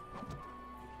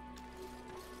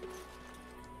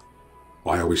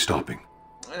 Why are we stopping?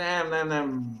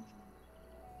 Nem.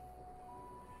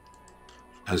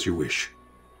 As you wish.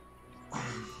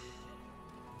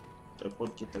 Te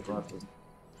pont itt akartam.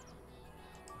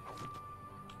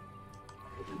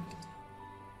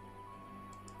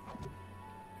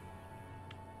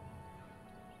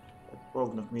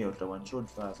 Fognak mióta van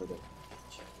csontfázad?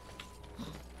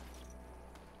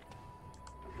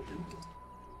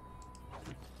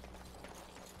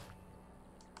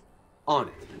 On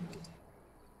it.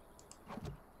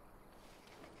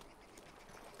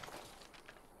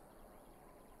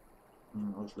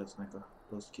 Ott lesznek a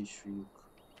rossz kisfiúk.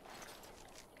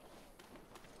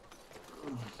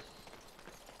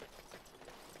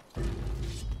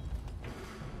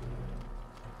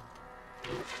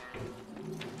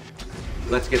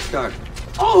 Let's get started.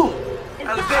 Oh!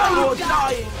 A bit more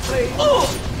dying,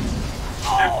 please!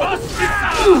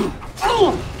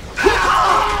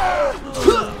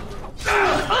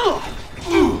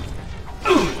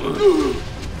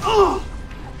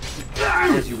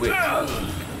 As you wish.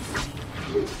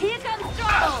 Here comes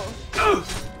trouble!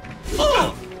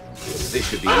 This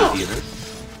should be easy enough.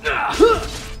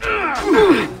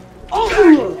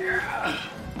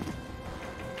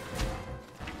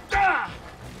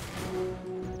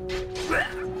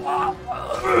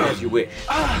 As you wish.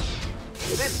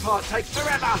 This part takes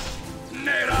forever!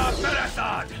 Nera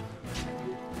Beresad!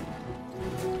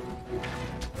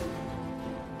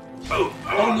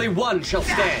 Only one shall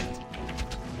stand.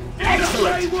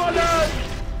 Excellent!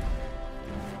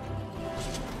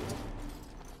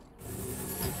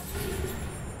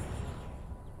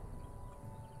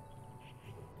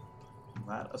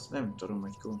 Már azt nem tudom,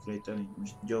 hogy konkrétan így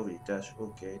most gyógyítás,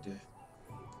 oké, de...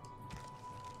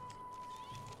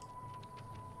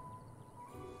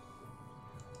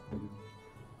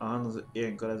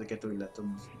 Ilyenkor ezeket úgy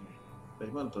látom,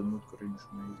 vagy mondtad múltkor is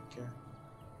melyikkel.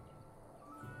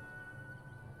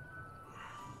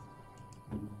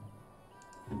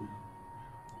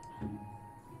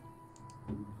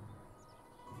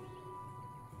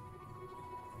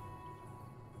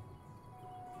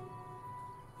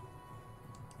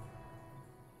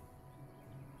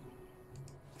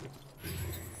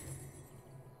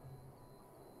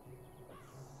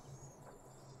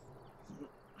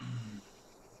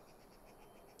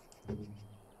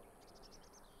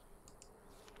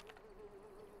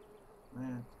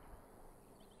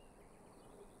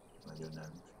 Nagyon nem.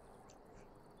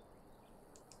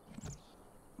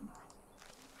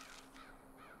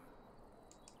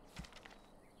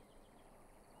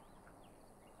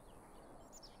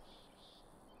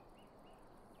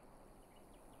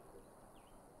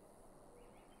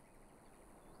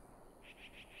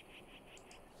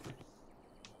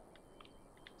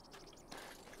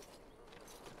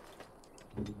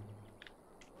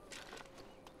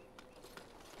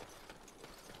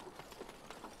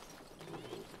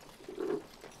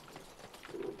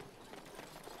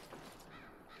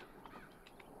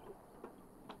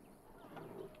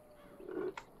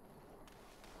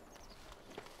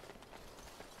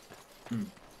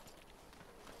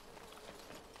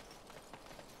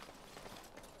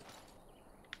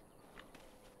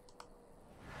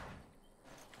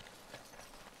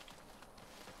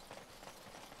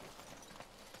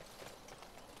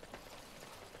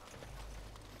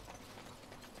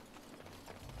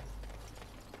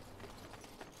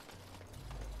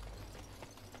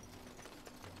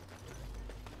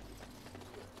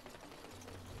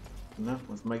 Na,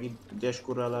 most megint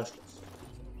deskorálás lesz.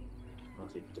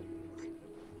 Azt hittem.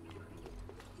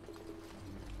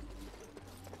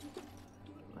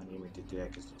 Annyi, mint itt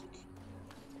elkezdhetik.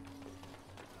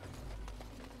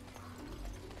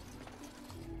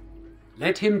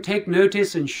 Let him take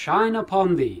notice and shine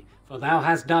upon thee, for thou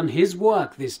hast done his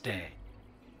work this day.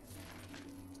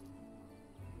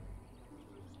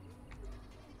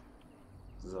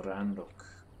 Ez a randok.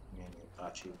 Milyen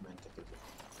achievementek ezek.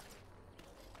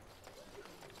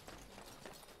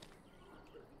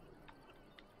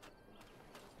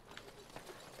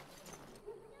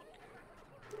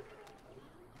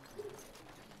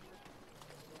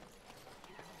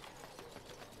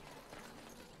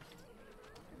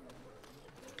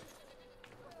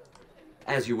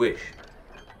 As you wish.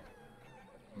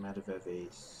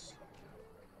 Medvevész.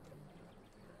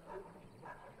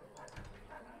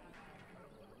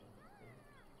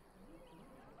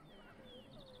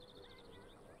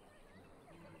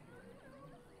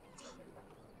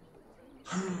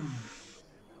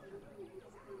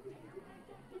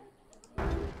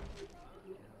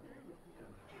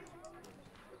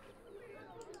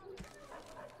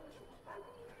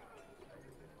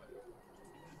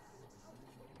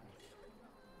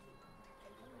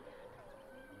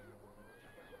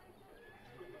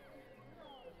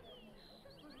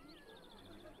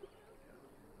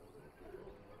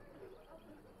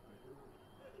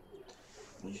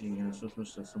 És igen, ezt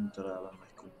most nem találom meg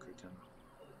konkrétan.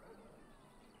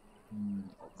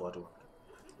 A vadon.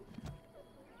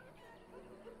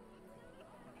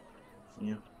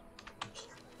 Ja.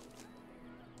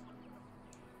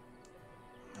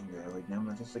 Engem, hogy nem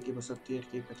lehet ezt a kibaszott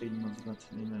térképet így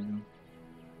mozgatni nagyon.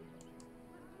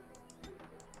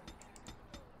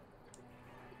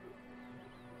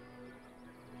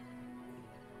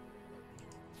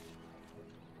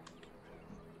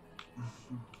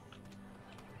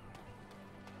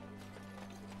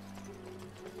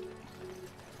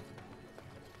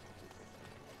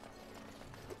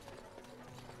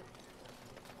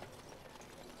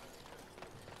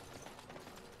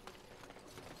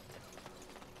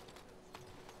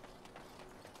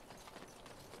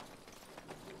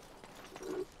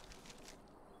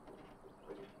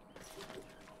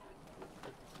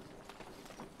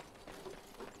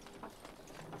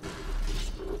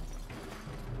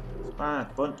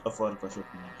 Hát, pont a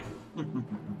farkasoknak.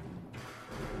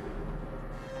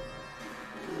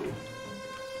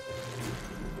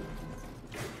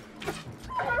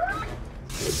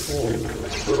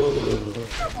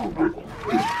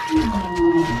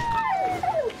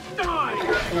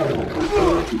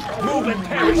 Move and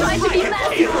perish! I'm trying to be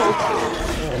merciful!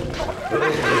 Be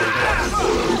careful!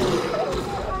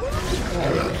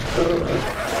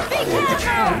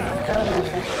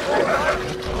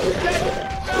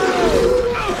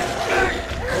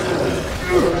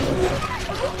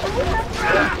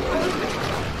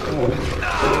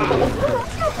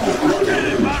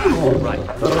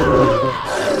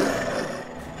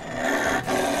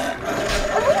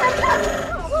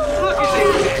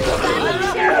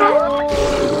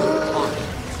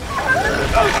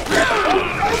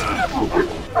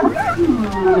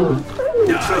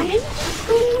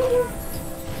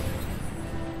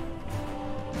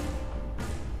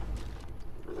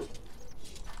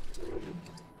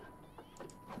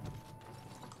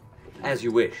 As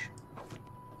you wish.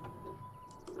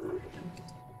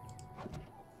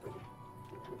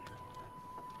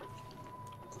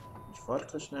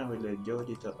 Farkasnál, hogy lehet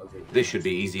gyógyítani, az egy... This should be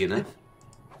easy enough.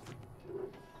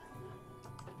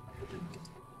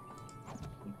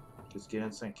 Ez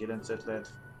 99-et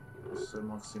lehet, ez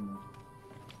maximum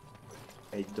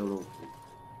egy dolog.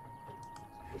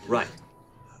 Right.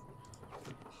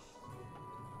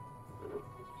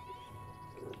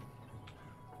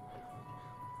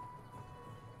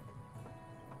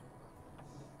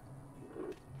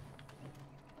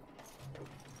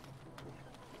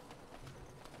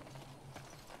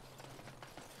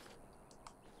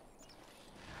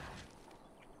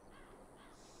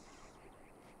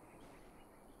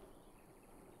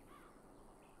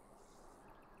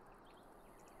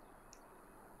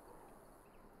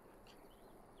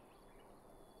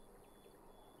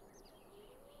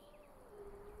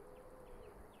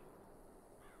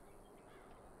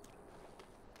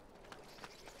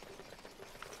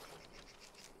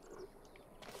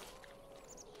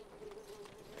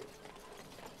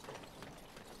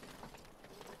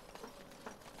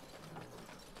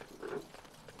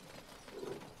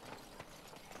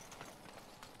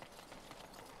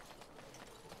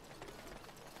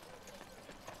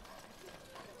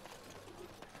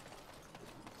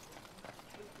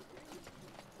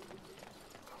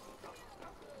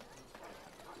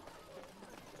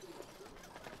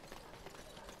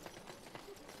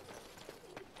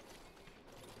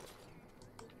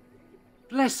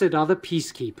 Blessed are the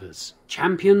peacekeepers,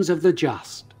 champions of the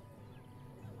just.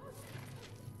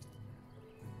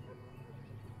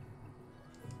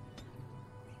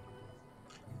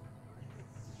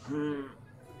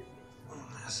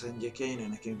 Azt mondja, kéne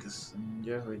nekünk azt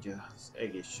mondja, hogy az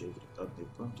egészségre adni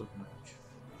pontoknak, hogy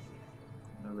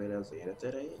növeli az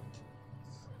életerejét.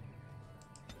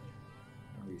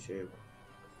 Úgyis jó.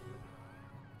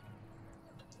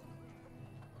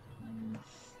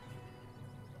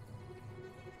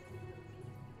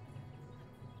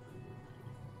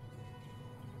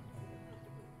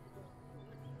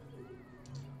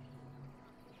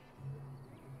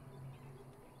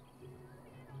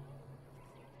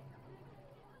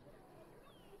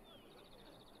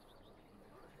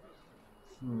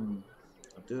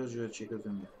 A dörzsöltség az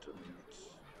mit tudom, mit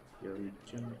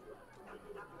javítja.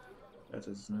 Hát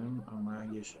ez nem, a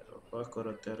mágiás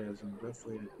akarat terjezem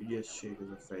befolyás, ügyesség, ez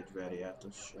a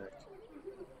fegyverjártosság.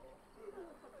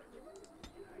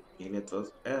 Illetve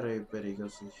az erő pedig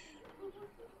az, hogy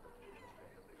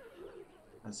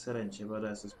a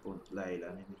szerencsévadász az pont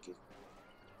leillani neki.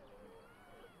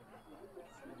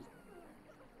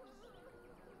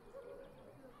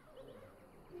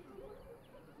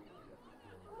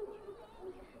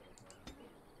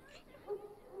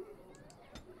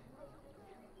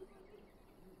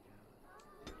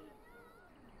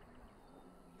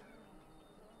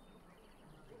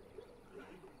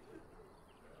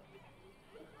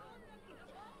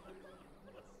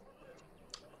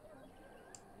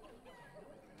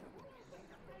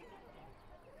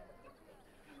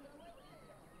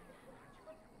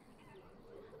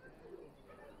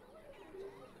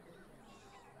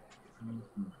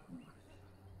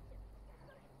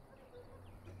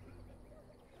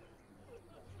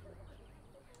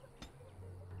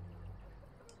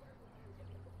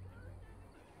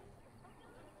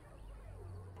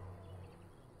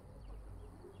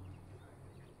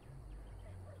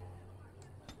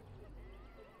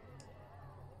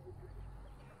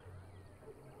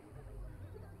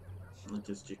 Hát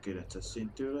ez csak 900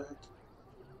 szintű lehet.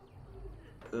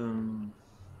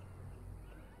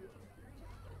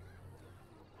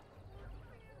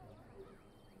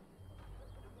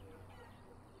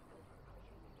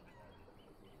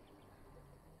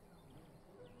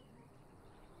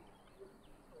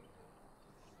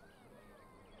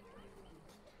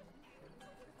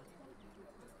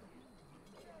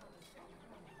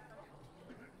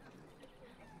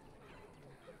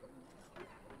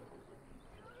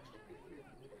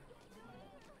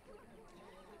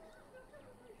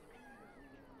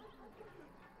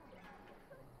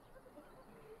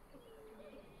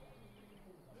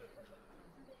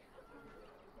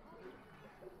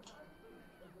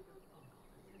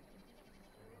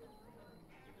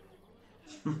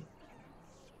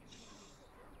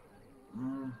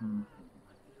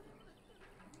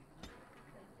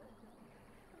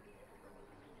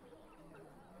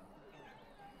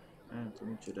 Nem tudom,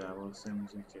 micsodával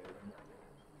szemzik el.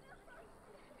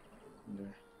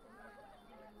 De...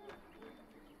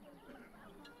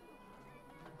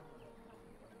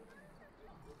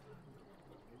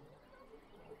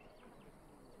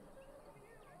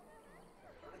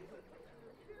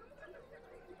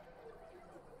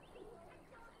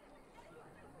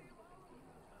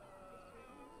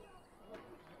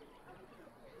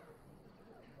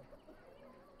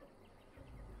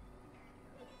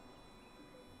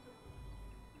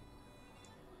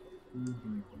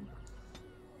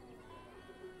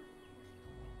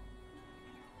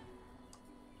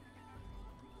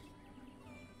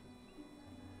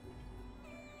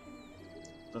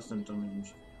 Azt nem tudom, hogy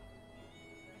most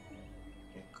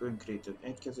konkrétan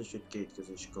egykezes vagy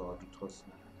kétkezes kardot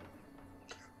használ.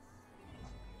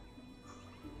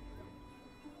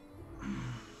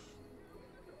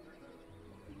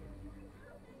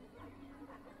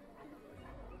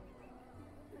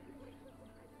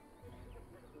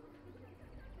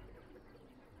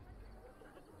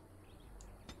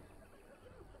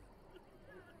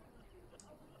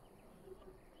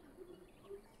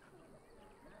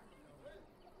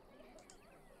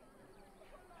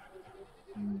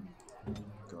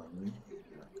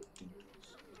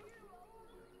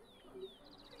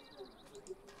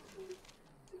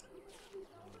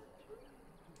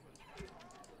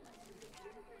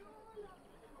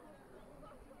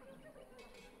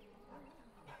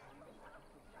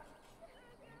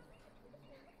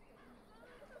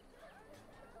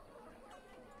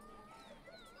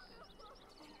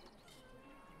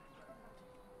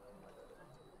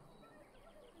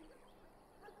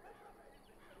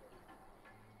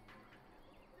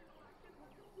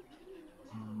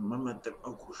 Mentem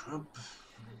okosabb.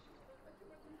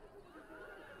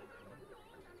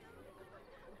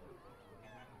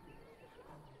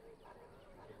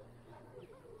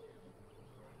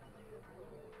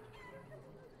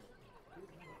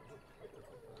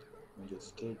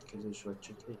 Két kezes vagy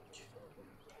csak egy?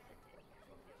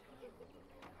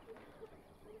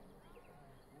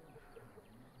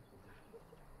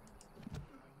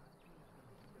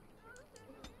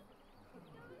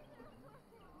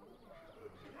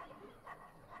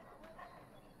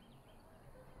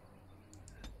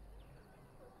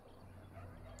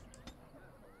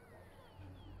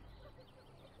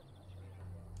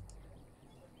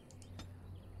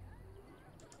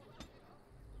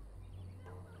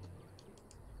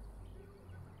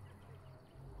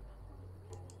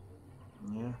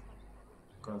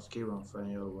 Az ki van fenn,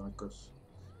 jól van,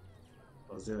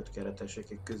 a zöld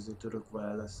keretesek közül tudok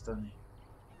választani.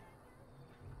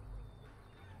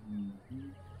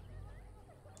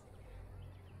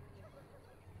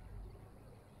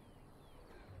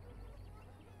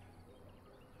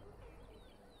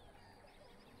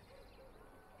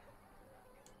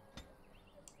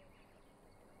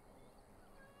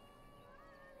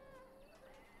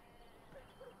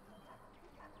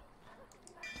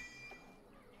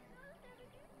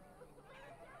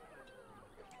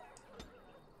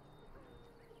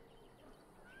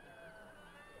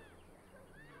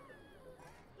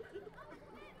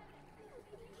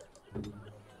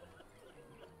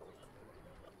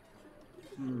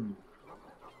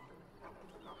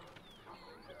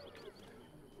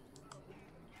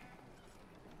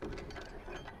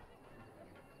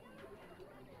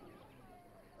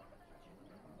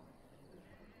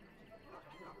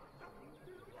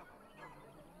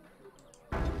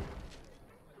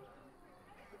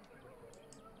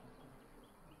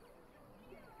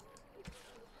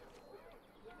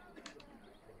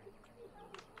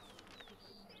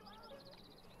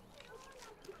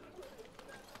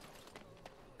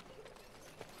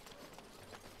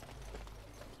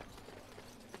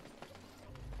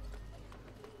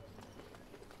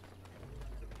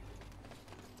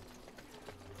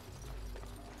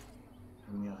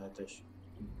 Mi a hetes?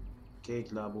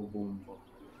 Kétlábú bomba.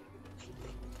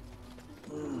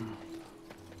 Nem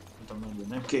tudom,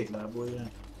 nem kétlábú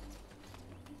ilyen.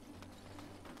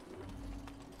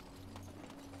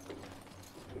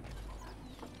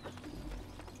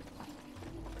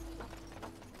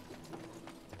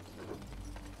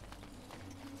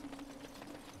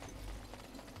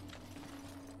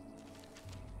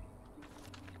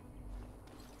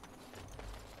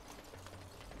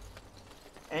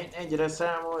 Egyre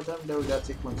számoltam, de úgy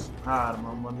látszik, most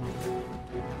hárman vannak.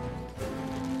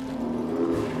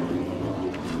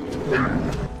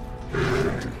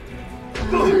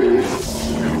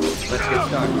 Let's get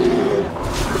started.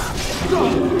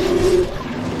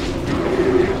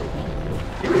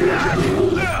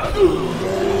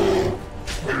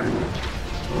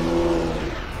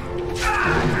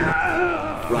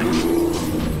 Right.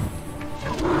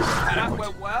 That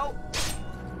went well.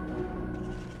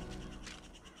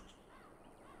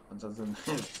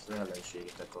 Az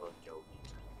ellenségét akarod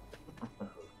gyógyítani.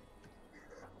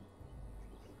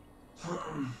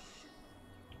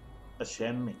 Ez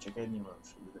semmi, csak ennyi van.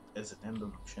 Ezzel nem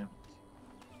dobok semmit.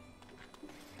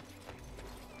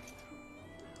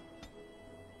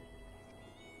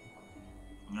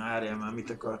 Várjál már, mit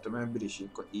akartam ebből is,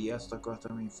 akkor ilyeszt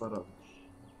akartam én faragni.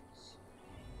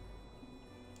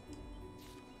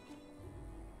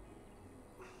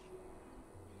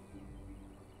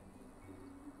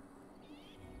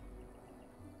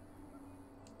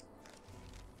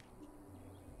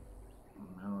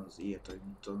 Az ilyet, hogy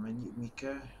nem tudom mi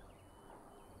kell.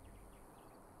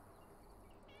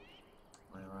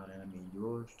 Majd már nem így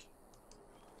volt.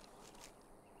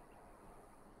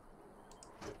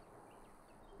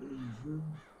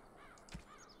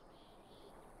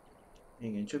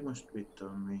 Igen, csak most mit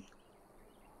tudom mi.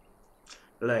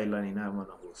 Lejlaninál van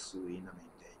a hosszú íj, nem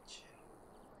mindegy.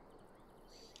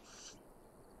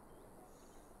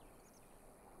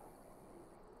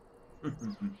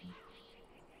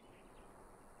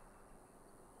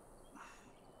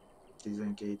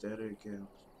 Tizenkét erő kell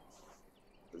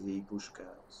az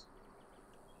íjpuskához.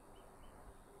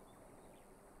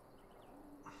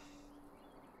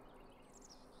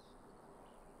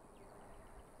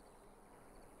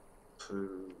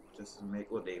 Ez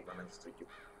még odébb van, ezt tudjuk.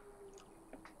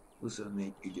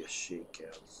 24 ügyesség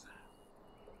kell hozzá.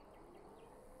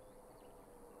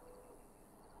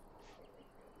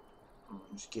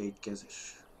 Most két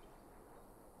kezes.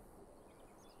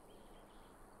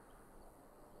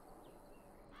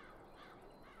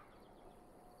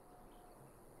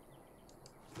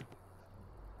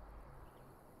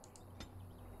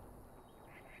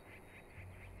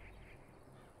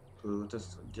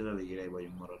 Ezt elég ideig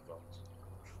vagyunk maradva.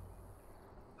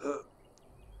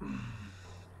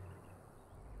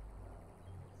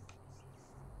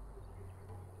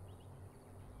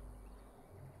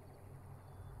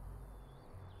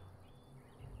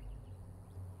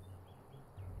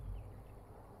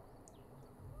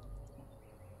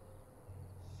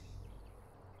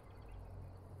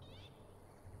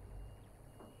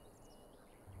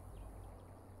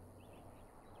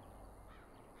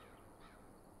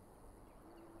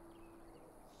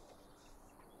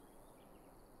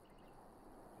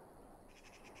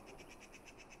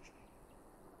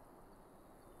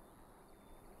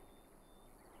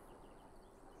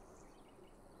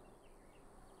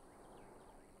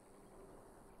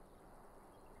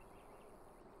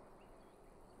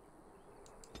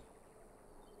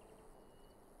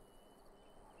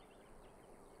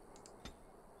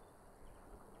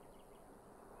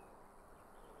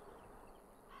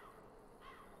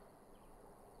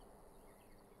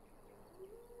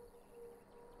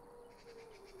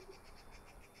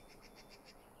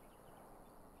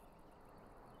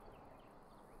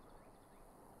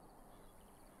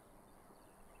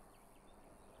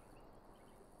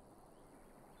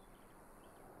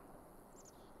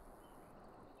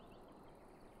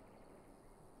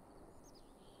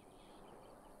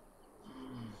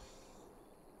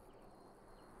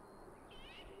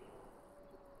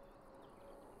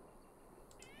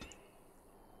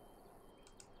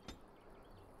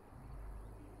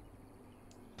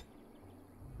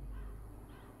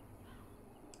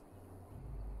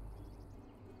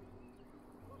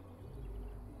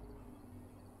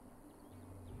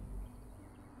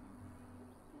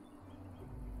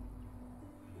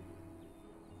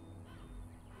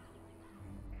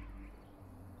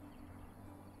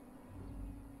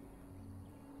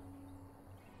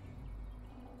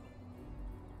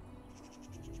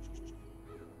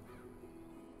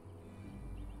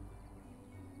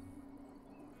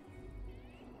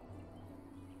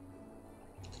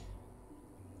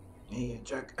 Igen,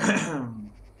 csak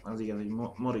az igaz, hogy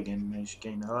Morigannel is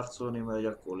kéne harcolni, vagy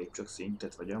akkor lép csak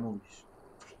szintet, vagy amúgy is.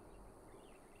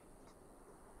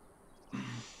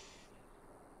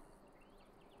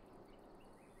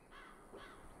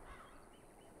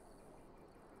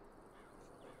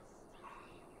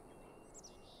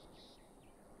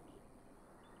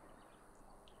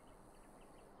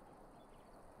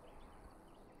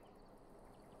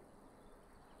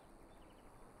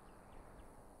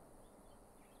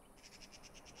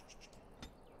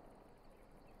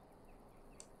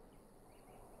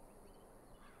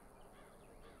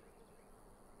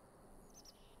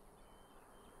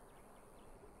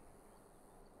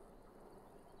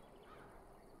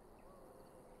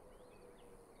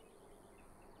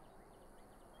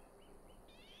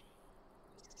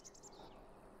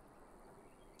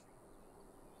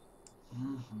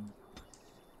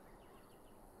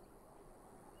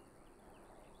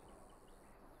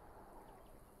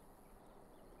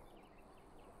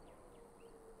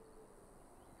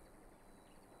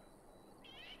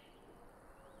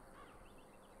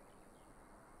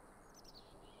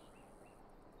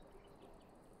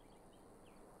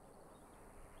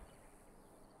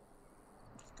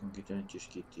 Itt egy kis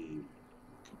kiti...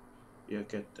 Ja,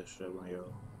 kettesre van, jó.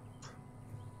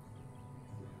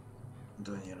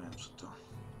 De annyira nem tudtam.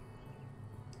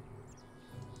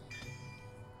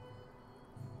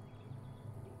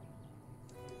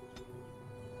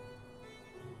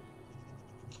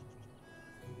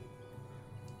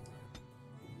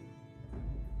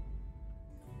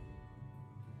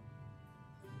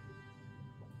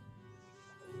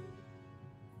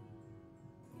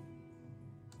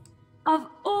 Of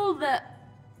all the...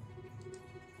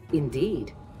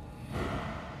 Indeed.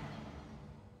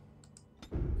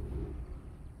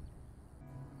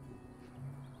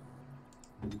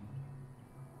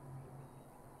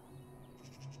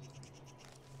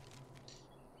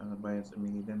 Az a baj, ez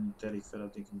még nem telik fel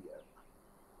addig hiába.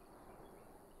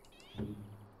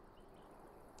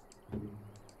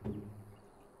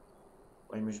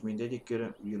 Vagy most mindegyik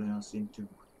körül olyan szintű?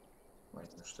 Vagy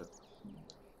most tehát...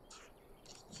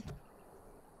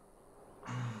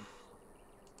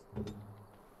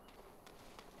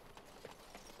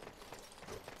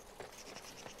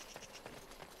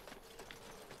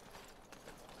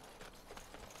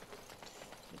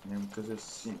 Nem közös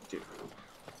szintű.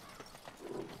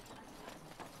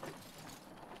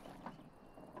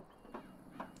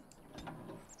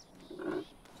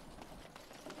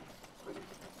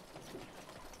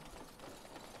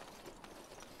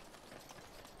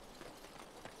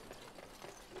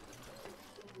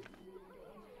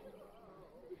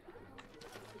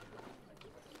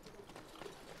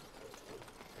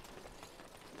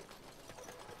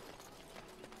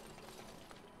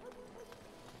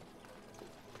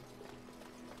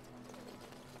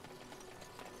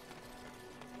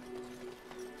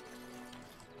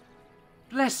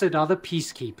 Blessed are the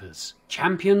peacekeepers,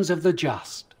 champions of the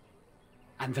just.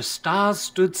 And the stars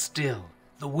stood still,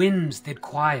 the winds did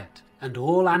quiet, and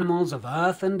all animals of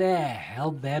earth and air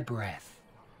held their breath.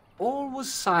 All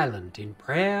was silent in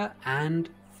prayer and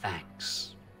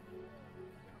thanks.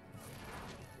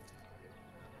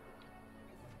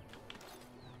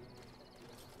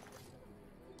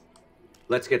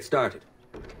 Let's get started.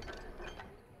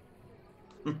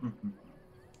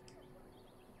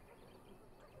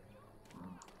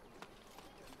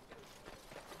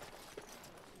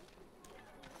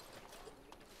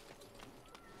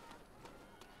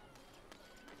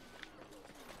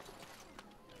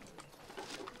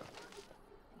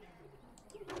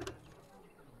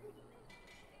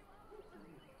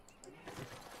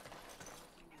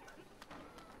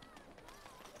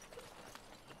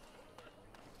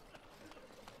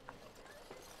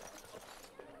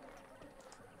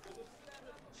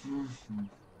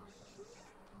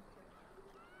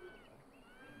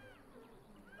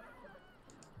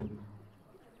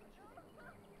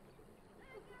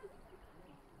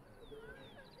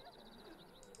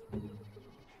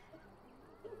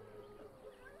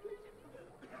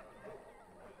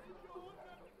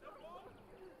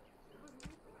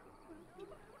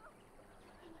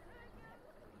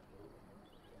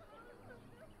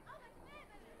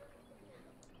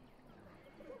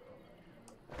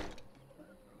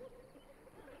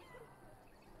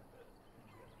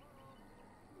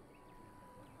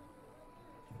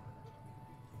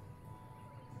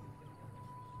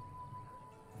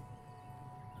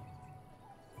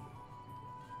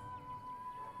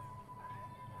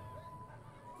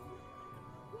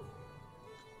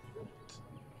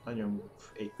 Nagyon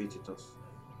egy picit az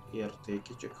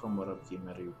értéki, csak hamarabb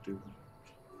kimerültünk.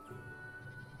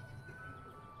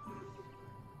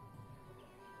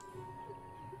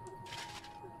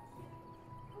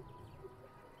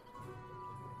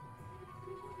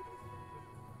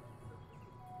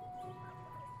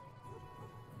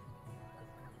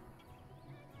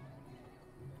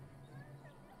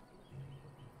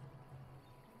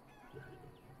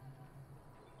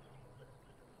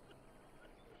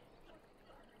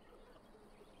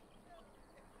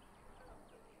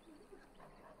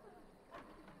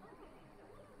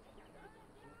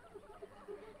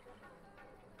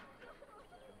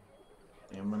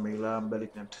 Én még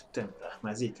lábbelit nem tettem rá,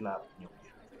 mert ez itt láb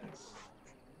nyomja.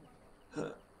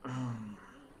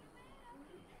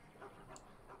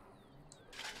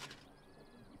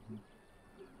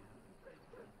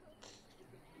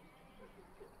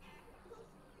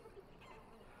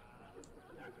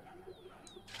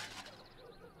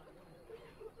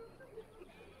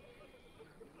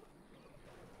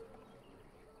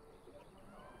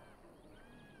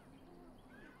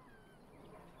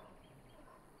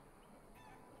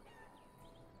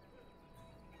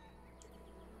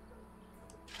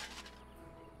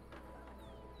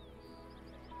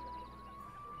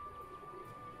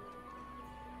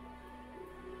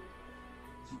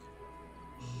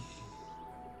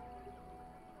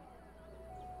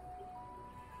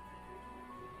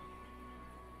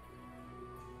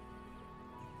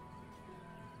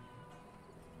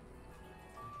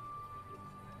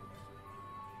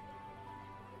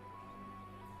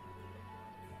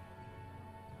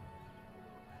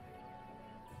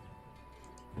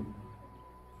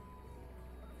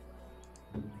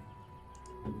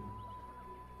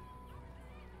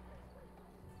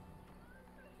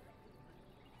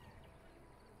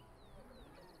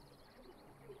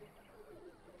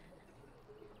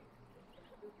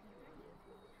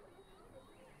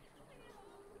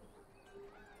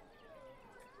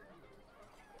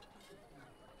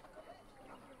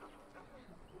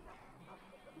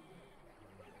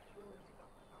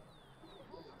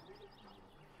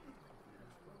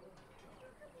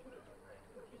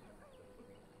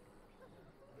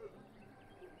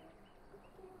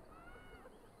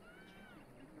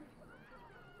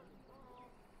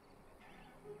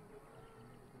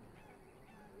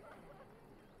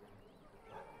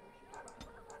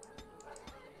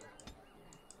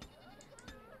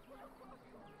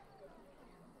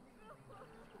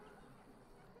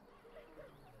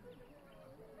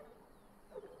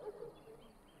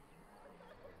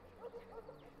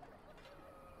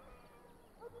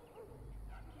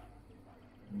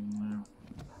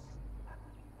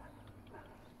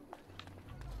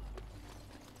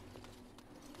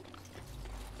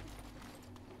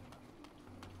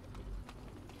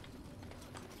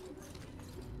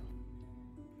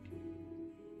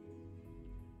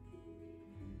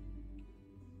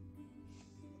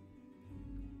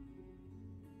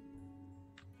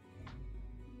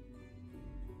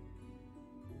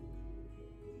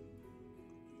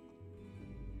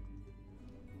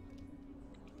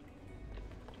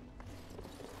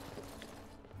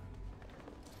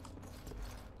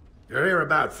 You're here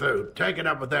about food. Take it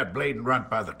up with that bleeding runt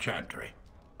by the chantry.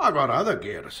 I got other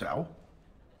gear to sell.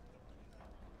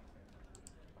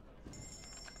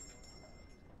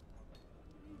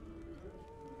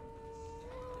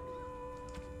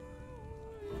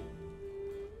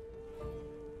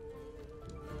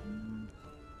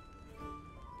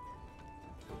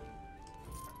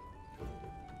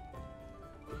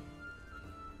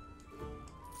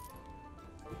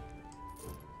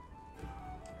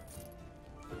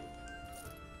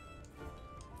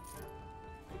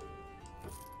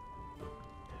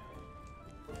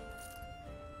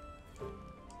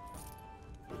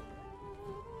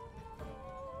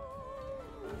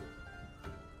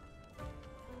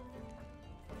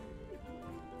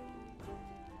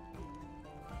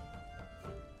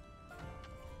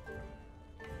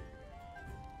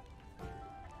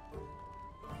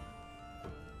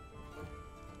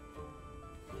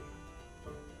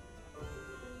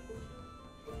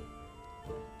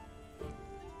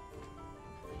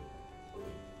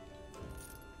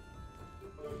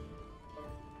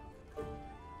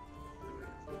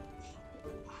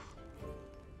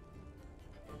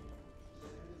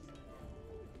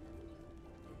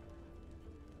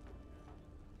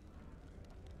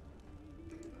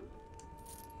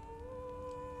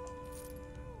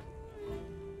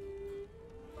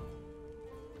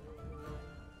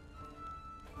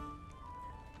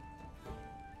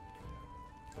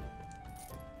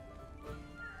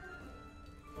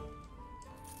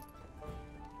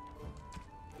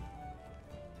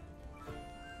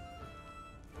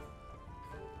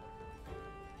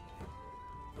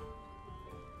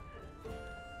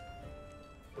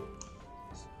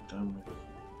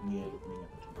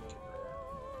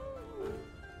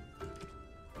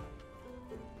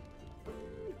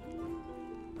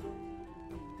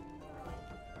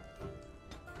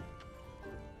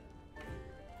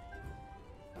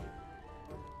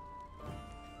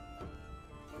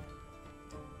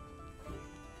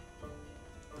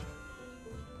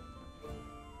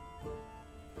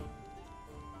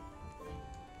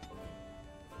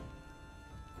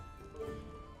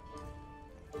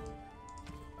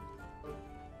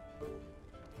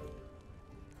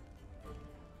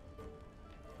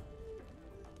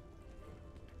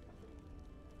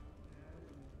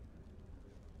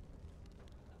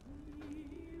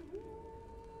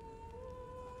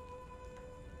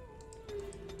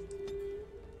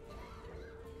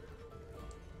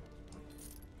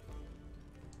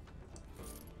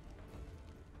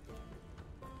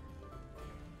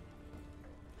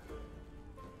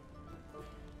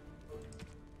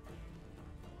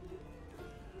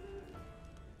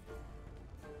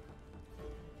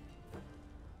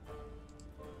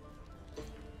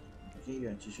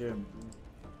 Kíváncsi sem.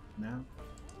 Nem?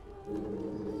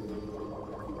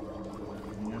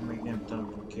 Igen, még nem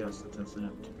tanultuk ki azt, hogy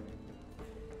nem tudom.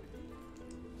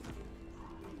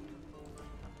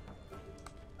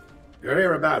 You're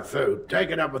here about food.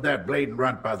 Take it up with that bleeding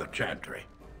runt by the chantry.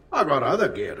 I've got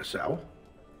other gear to sell.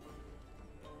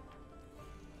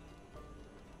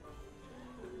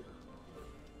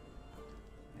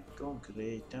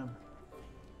 Konkrétan.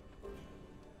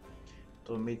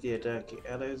 Tudom, mit írták ki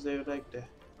előzőleg, de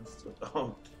azt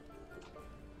tudom.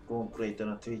 Konkrétan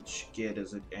a Twitch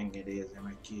kérdezők engedélyezi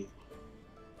meg ki.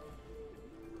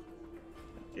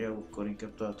 Jó, akkor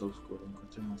inkább tartózkodunk, hogy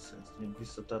nem azt hiszem,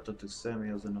 visszatartottuk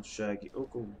személyazonossági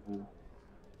okokból.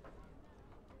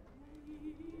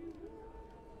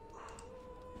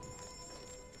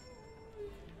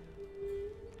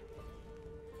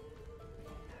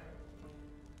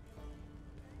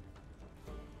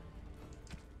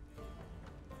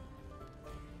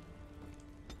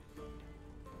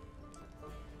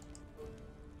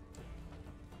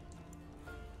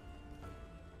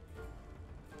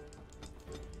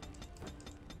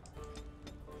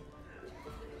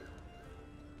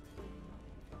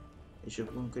 És a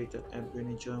konkrétan ebből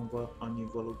nincs olyan annyi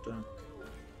valutánk.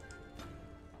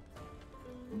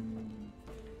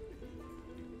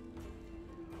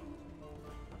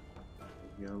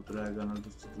 Jó, drágán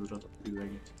adott az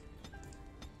üveget.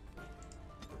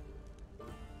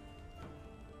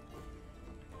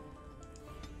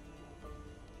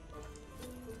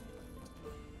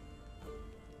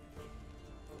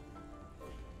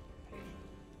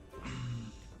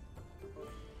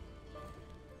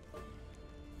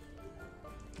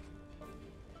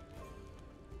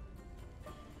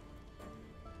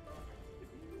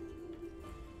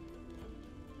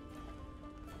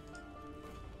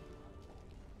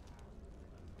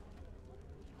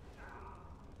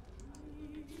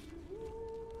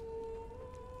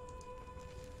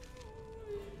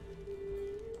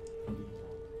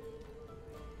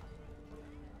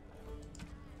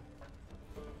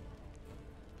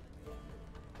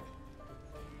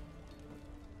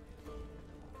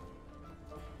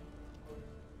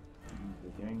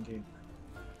 Gyengébb.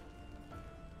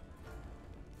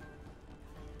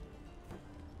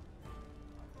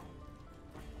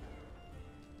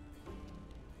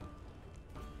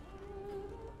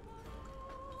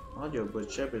 Nagyobb a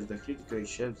sebez, de kritikai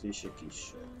sebzések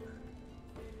is.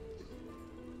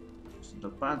 Viszont a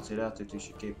páncél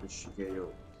átütési képessége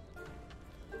jó.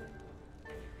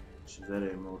 És az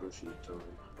erőmódosító.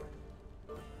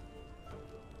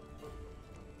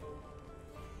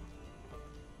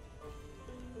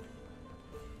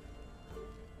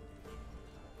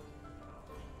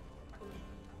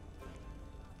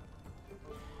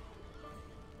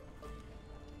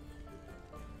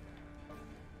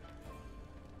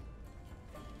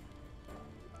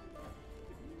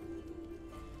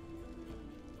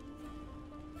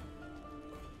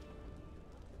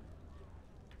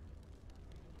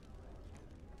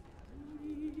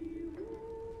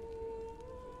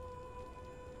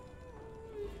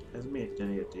 Ez miért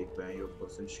ilyen értékben jobb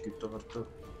az is kitartó?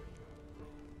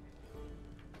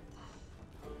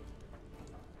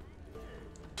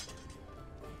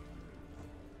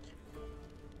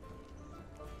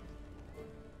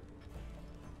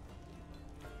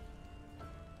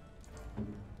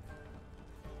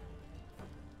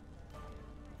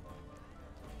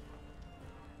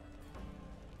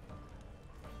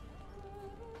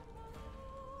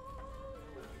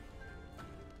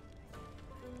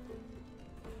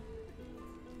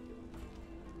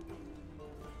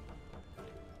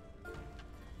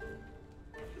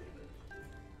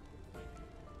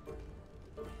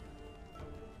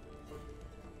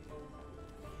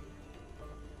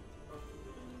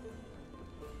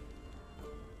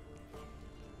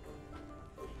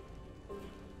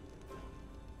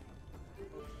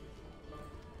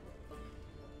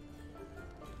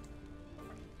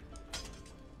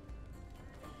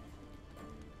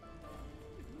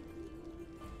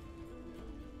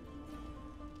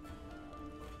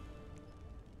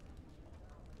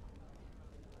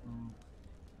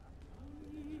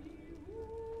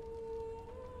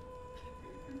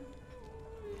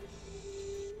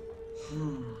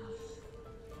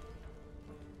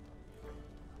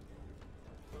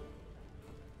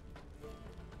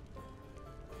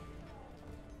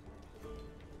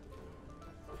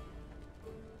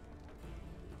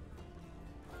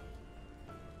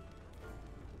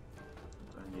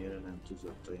 Annyira nem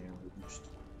tudott olyan, hogy most.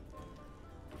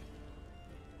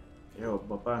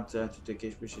 Jobb a páncélátüték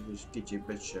és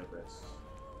kicsibbet sebez.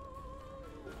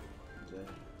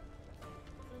 De...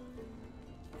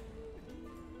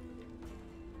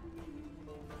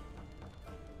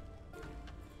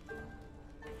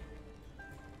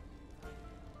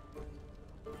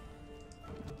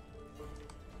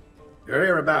 You're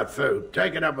here about food.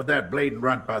 Take it up with that bleeding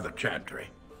runt by the chantry.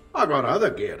 I got other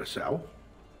gear to sell.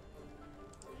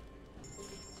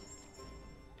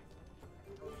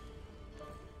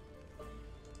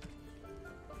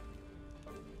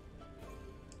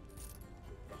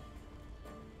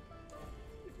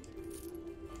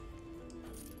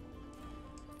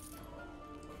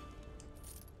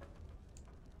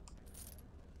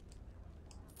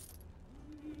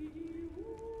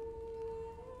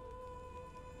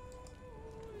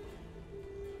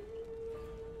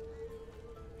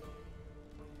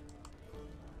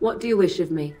 What do you wish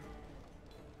of me?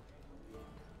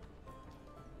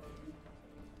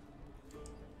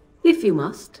 If you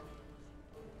must.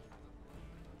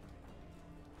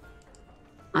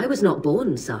 I was not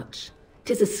born such.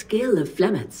 'Tis a skill of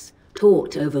Flemeth's,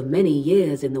 taught over many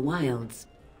years in the wilds.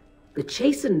 The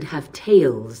chastened have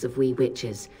tales of we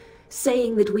witches,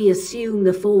 saying that we assume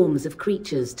the forms of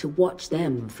creatures to watch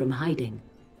them from hiding.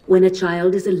 When a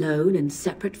child is alone and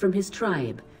separate from his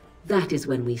tribe, that is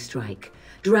when we strike,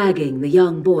 dragging the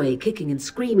young boy kicking and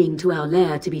screaming to our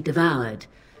lair to be devoured.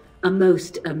 A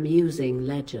most amusing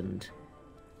legend.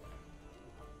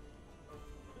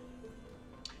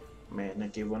 Mert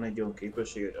neki van egy olyan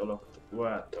képesség, hogy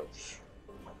alakváltás.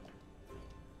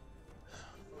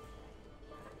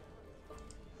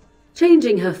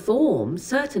 Changing her form,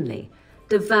 certainly.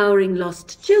 Devouring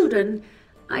lost children,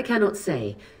 I cannot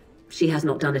say. She has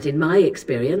not done it in my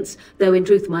experience, though in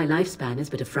truth my lifespan is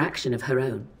but a fraction of her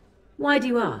own. Why do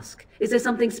you ask? Is there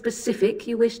something specific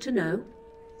you wish to know?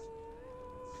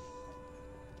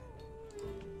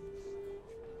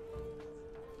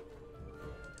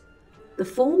 The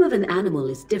form of an animal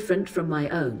is different from my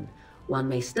own. One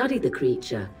may study the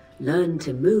creature, learn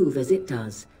to move as it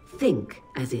does, think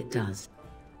as it does.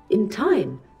 In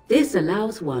time, this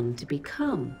allows one to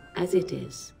become as it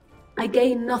is. I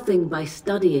gain nothing by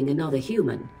studying another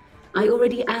human. I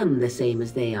already am the same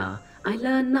as they are. I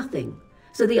learn nothing.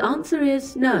 So the answer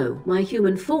is no, my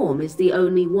human form is the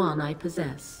only one I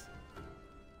possess.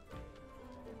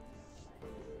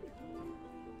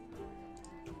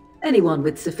 Anyone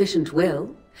with sufficient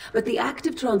will, but the act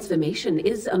of transformation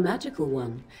is a magical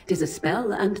one. It is a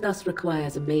spell and thus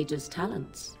requires a mage's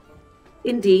talents.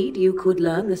 Indeed, you could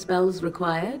learn the spells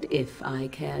required if I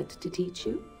cared to teach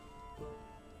you.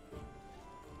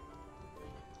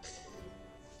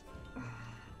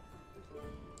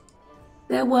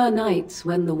 There were nights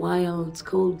when the wilds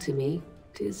called to me,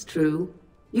 'tis true.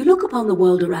 You look upon the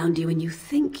world around you and you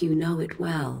think you know it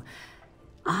well.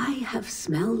 I have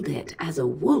smelled it as a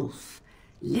wolf,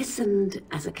 listened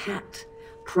as a cat,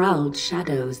 prowled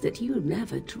shadows that you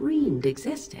never dreamed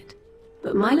existed.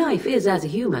 But my life is as a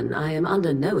human. I am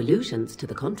under no illusions to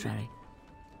the contrary.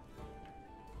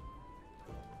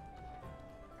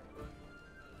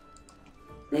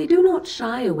 They do not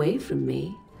shy away from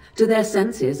me. To their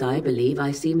senses, I believe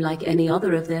I seem like any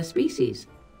other of their species.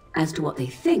 As to what they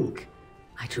think,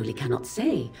 I truly cannot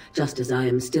say. Just as I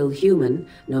am still human,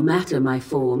 no matter my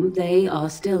form, they are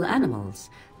still animals.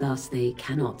 Thus they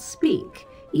cannot speak,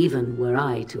 even were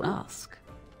I to ask.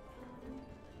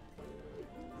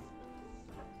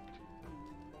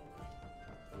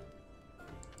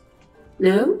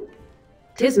 No,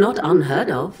 'tis not unheard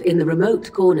of in the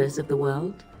remote corners of the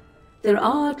world. There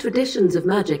are traditions of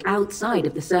magic outside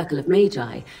of the circle of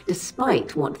magi,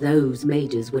 despite what those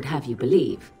mages would have you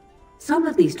believe. Some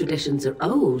of these traditions are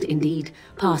old, indeed,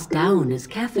 passed down as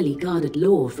carefully guarded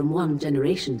lore from one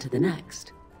generation to the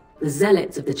next. The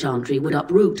zealots of the chantry would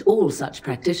uproot all such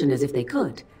practitioners if they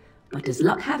could, but as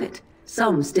luck have it,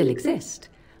 some still exist.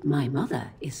 My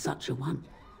mother is such a one.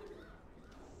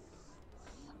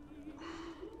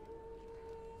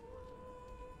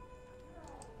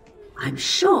 I'm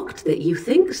shocked that you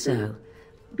think so,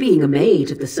 being a mage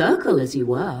of the circle as you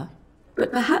were.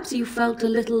 But perhaps you felt a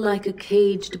little like a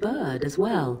caged bird as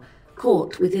well,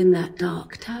 caught within that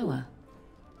dark tower.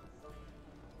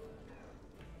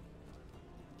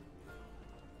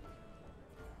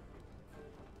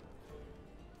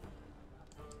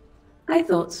 I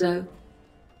thought so.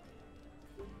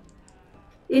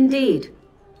 Indeed.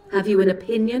 Have you an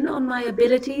opinion on my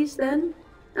abilities, then?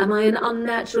 Am I an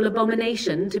unnatural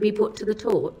abomination to be put to the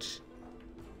torch?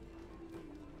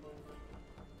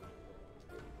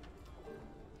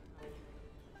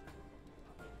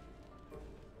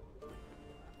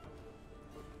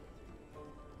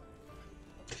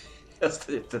 Azt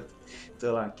érted,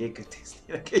 talán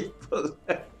kikötésnének egy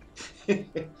hozzá.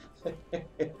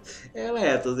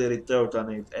 Lehet azért itt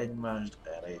tartani egymást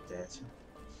elejtett.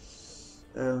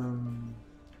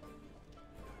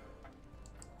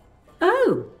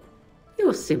 Oh,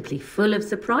 you're simply full of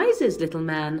surprises, little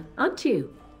man, aren't you?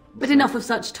 But enough of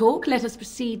such talk. Let us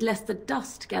proceed, lest the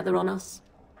dust gather on us.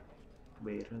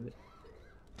 Bérni.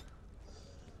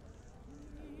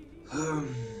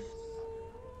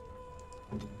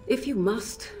 If you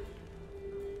must.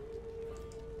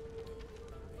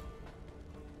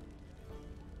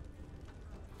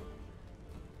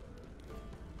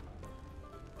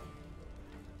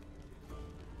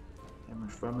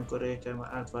 Most valamikor értelme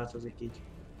átváltozik így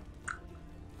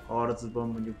harcban,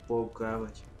 mondjuk pókká,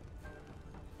 vagy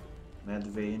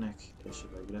medvének,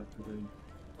 esetleg repülőn.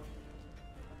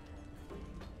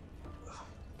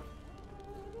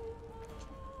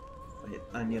 Vagy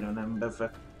annyira nem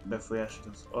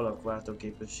befolyásolja, az alakváltó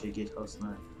képességét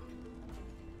használ.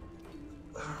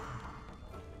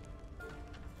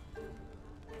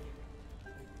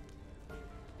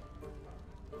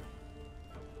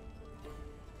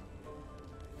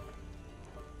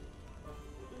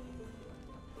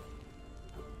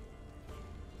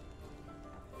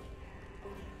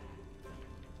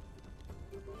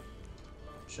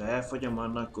 És ha elfogy a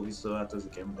manna, akkor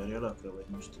visszaváltozik emberi alakra, vagy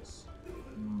most ez...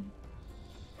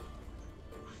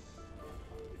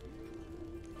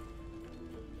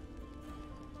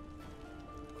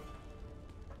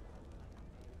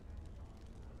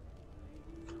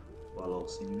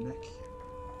 Valószínűleg.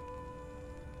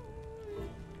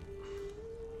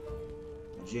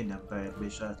 A Zsénán pályába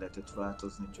is át lehetett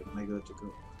változni, csak megöltük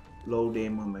a Low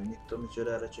Demon, meg mit tudom,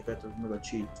 micsodára, csak hát az meg a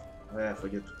cheat. Ha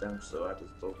elfogyott után,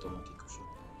 visszaváltozott automatikusan.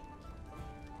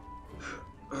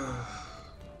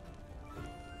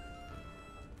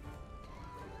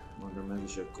 Mondom, ez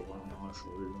is akkor valami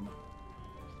hasonló.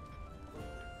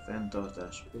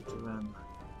 Fenntartás 50.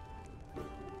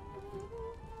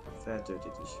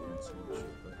 Feltöltítés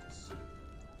 90-sokat.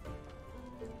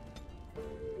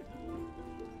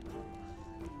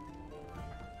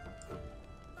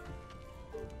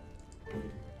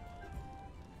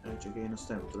 Csak én azt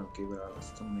nem tudom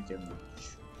kiválasztani, nekem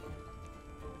nincs.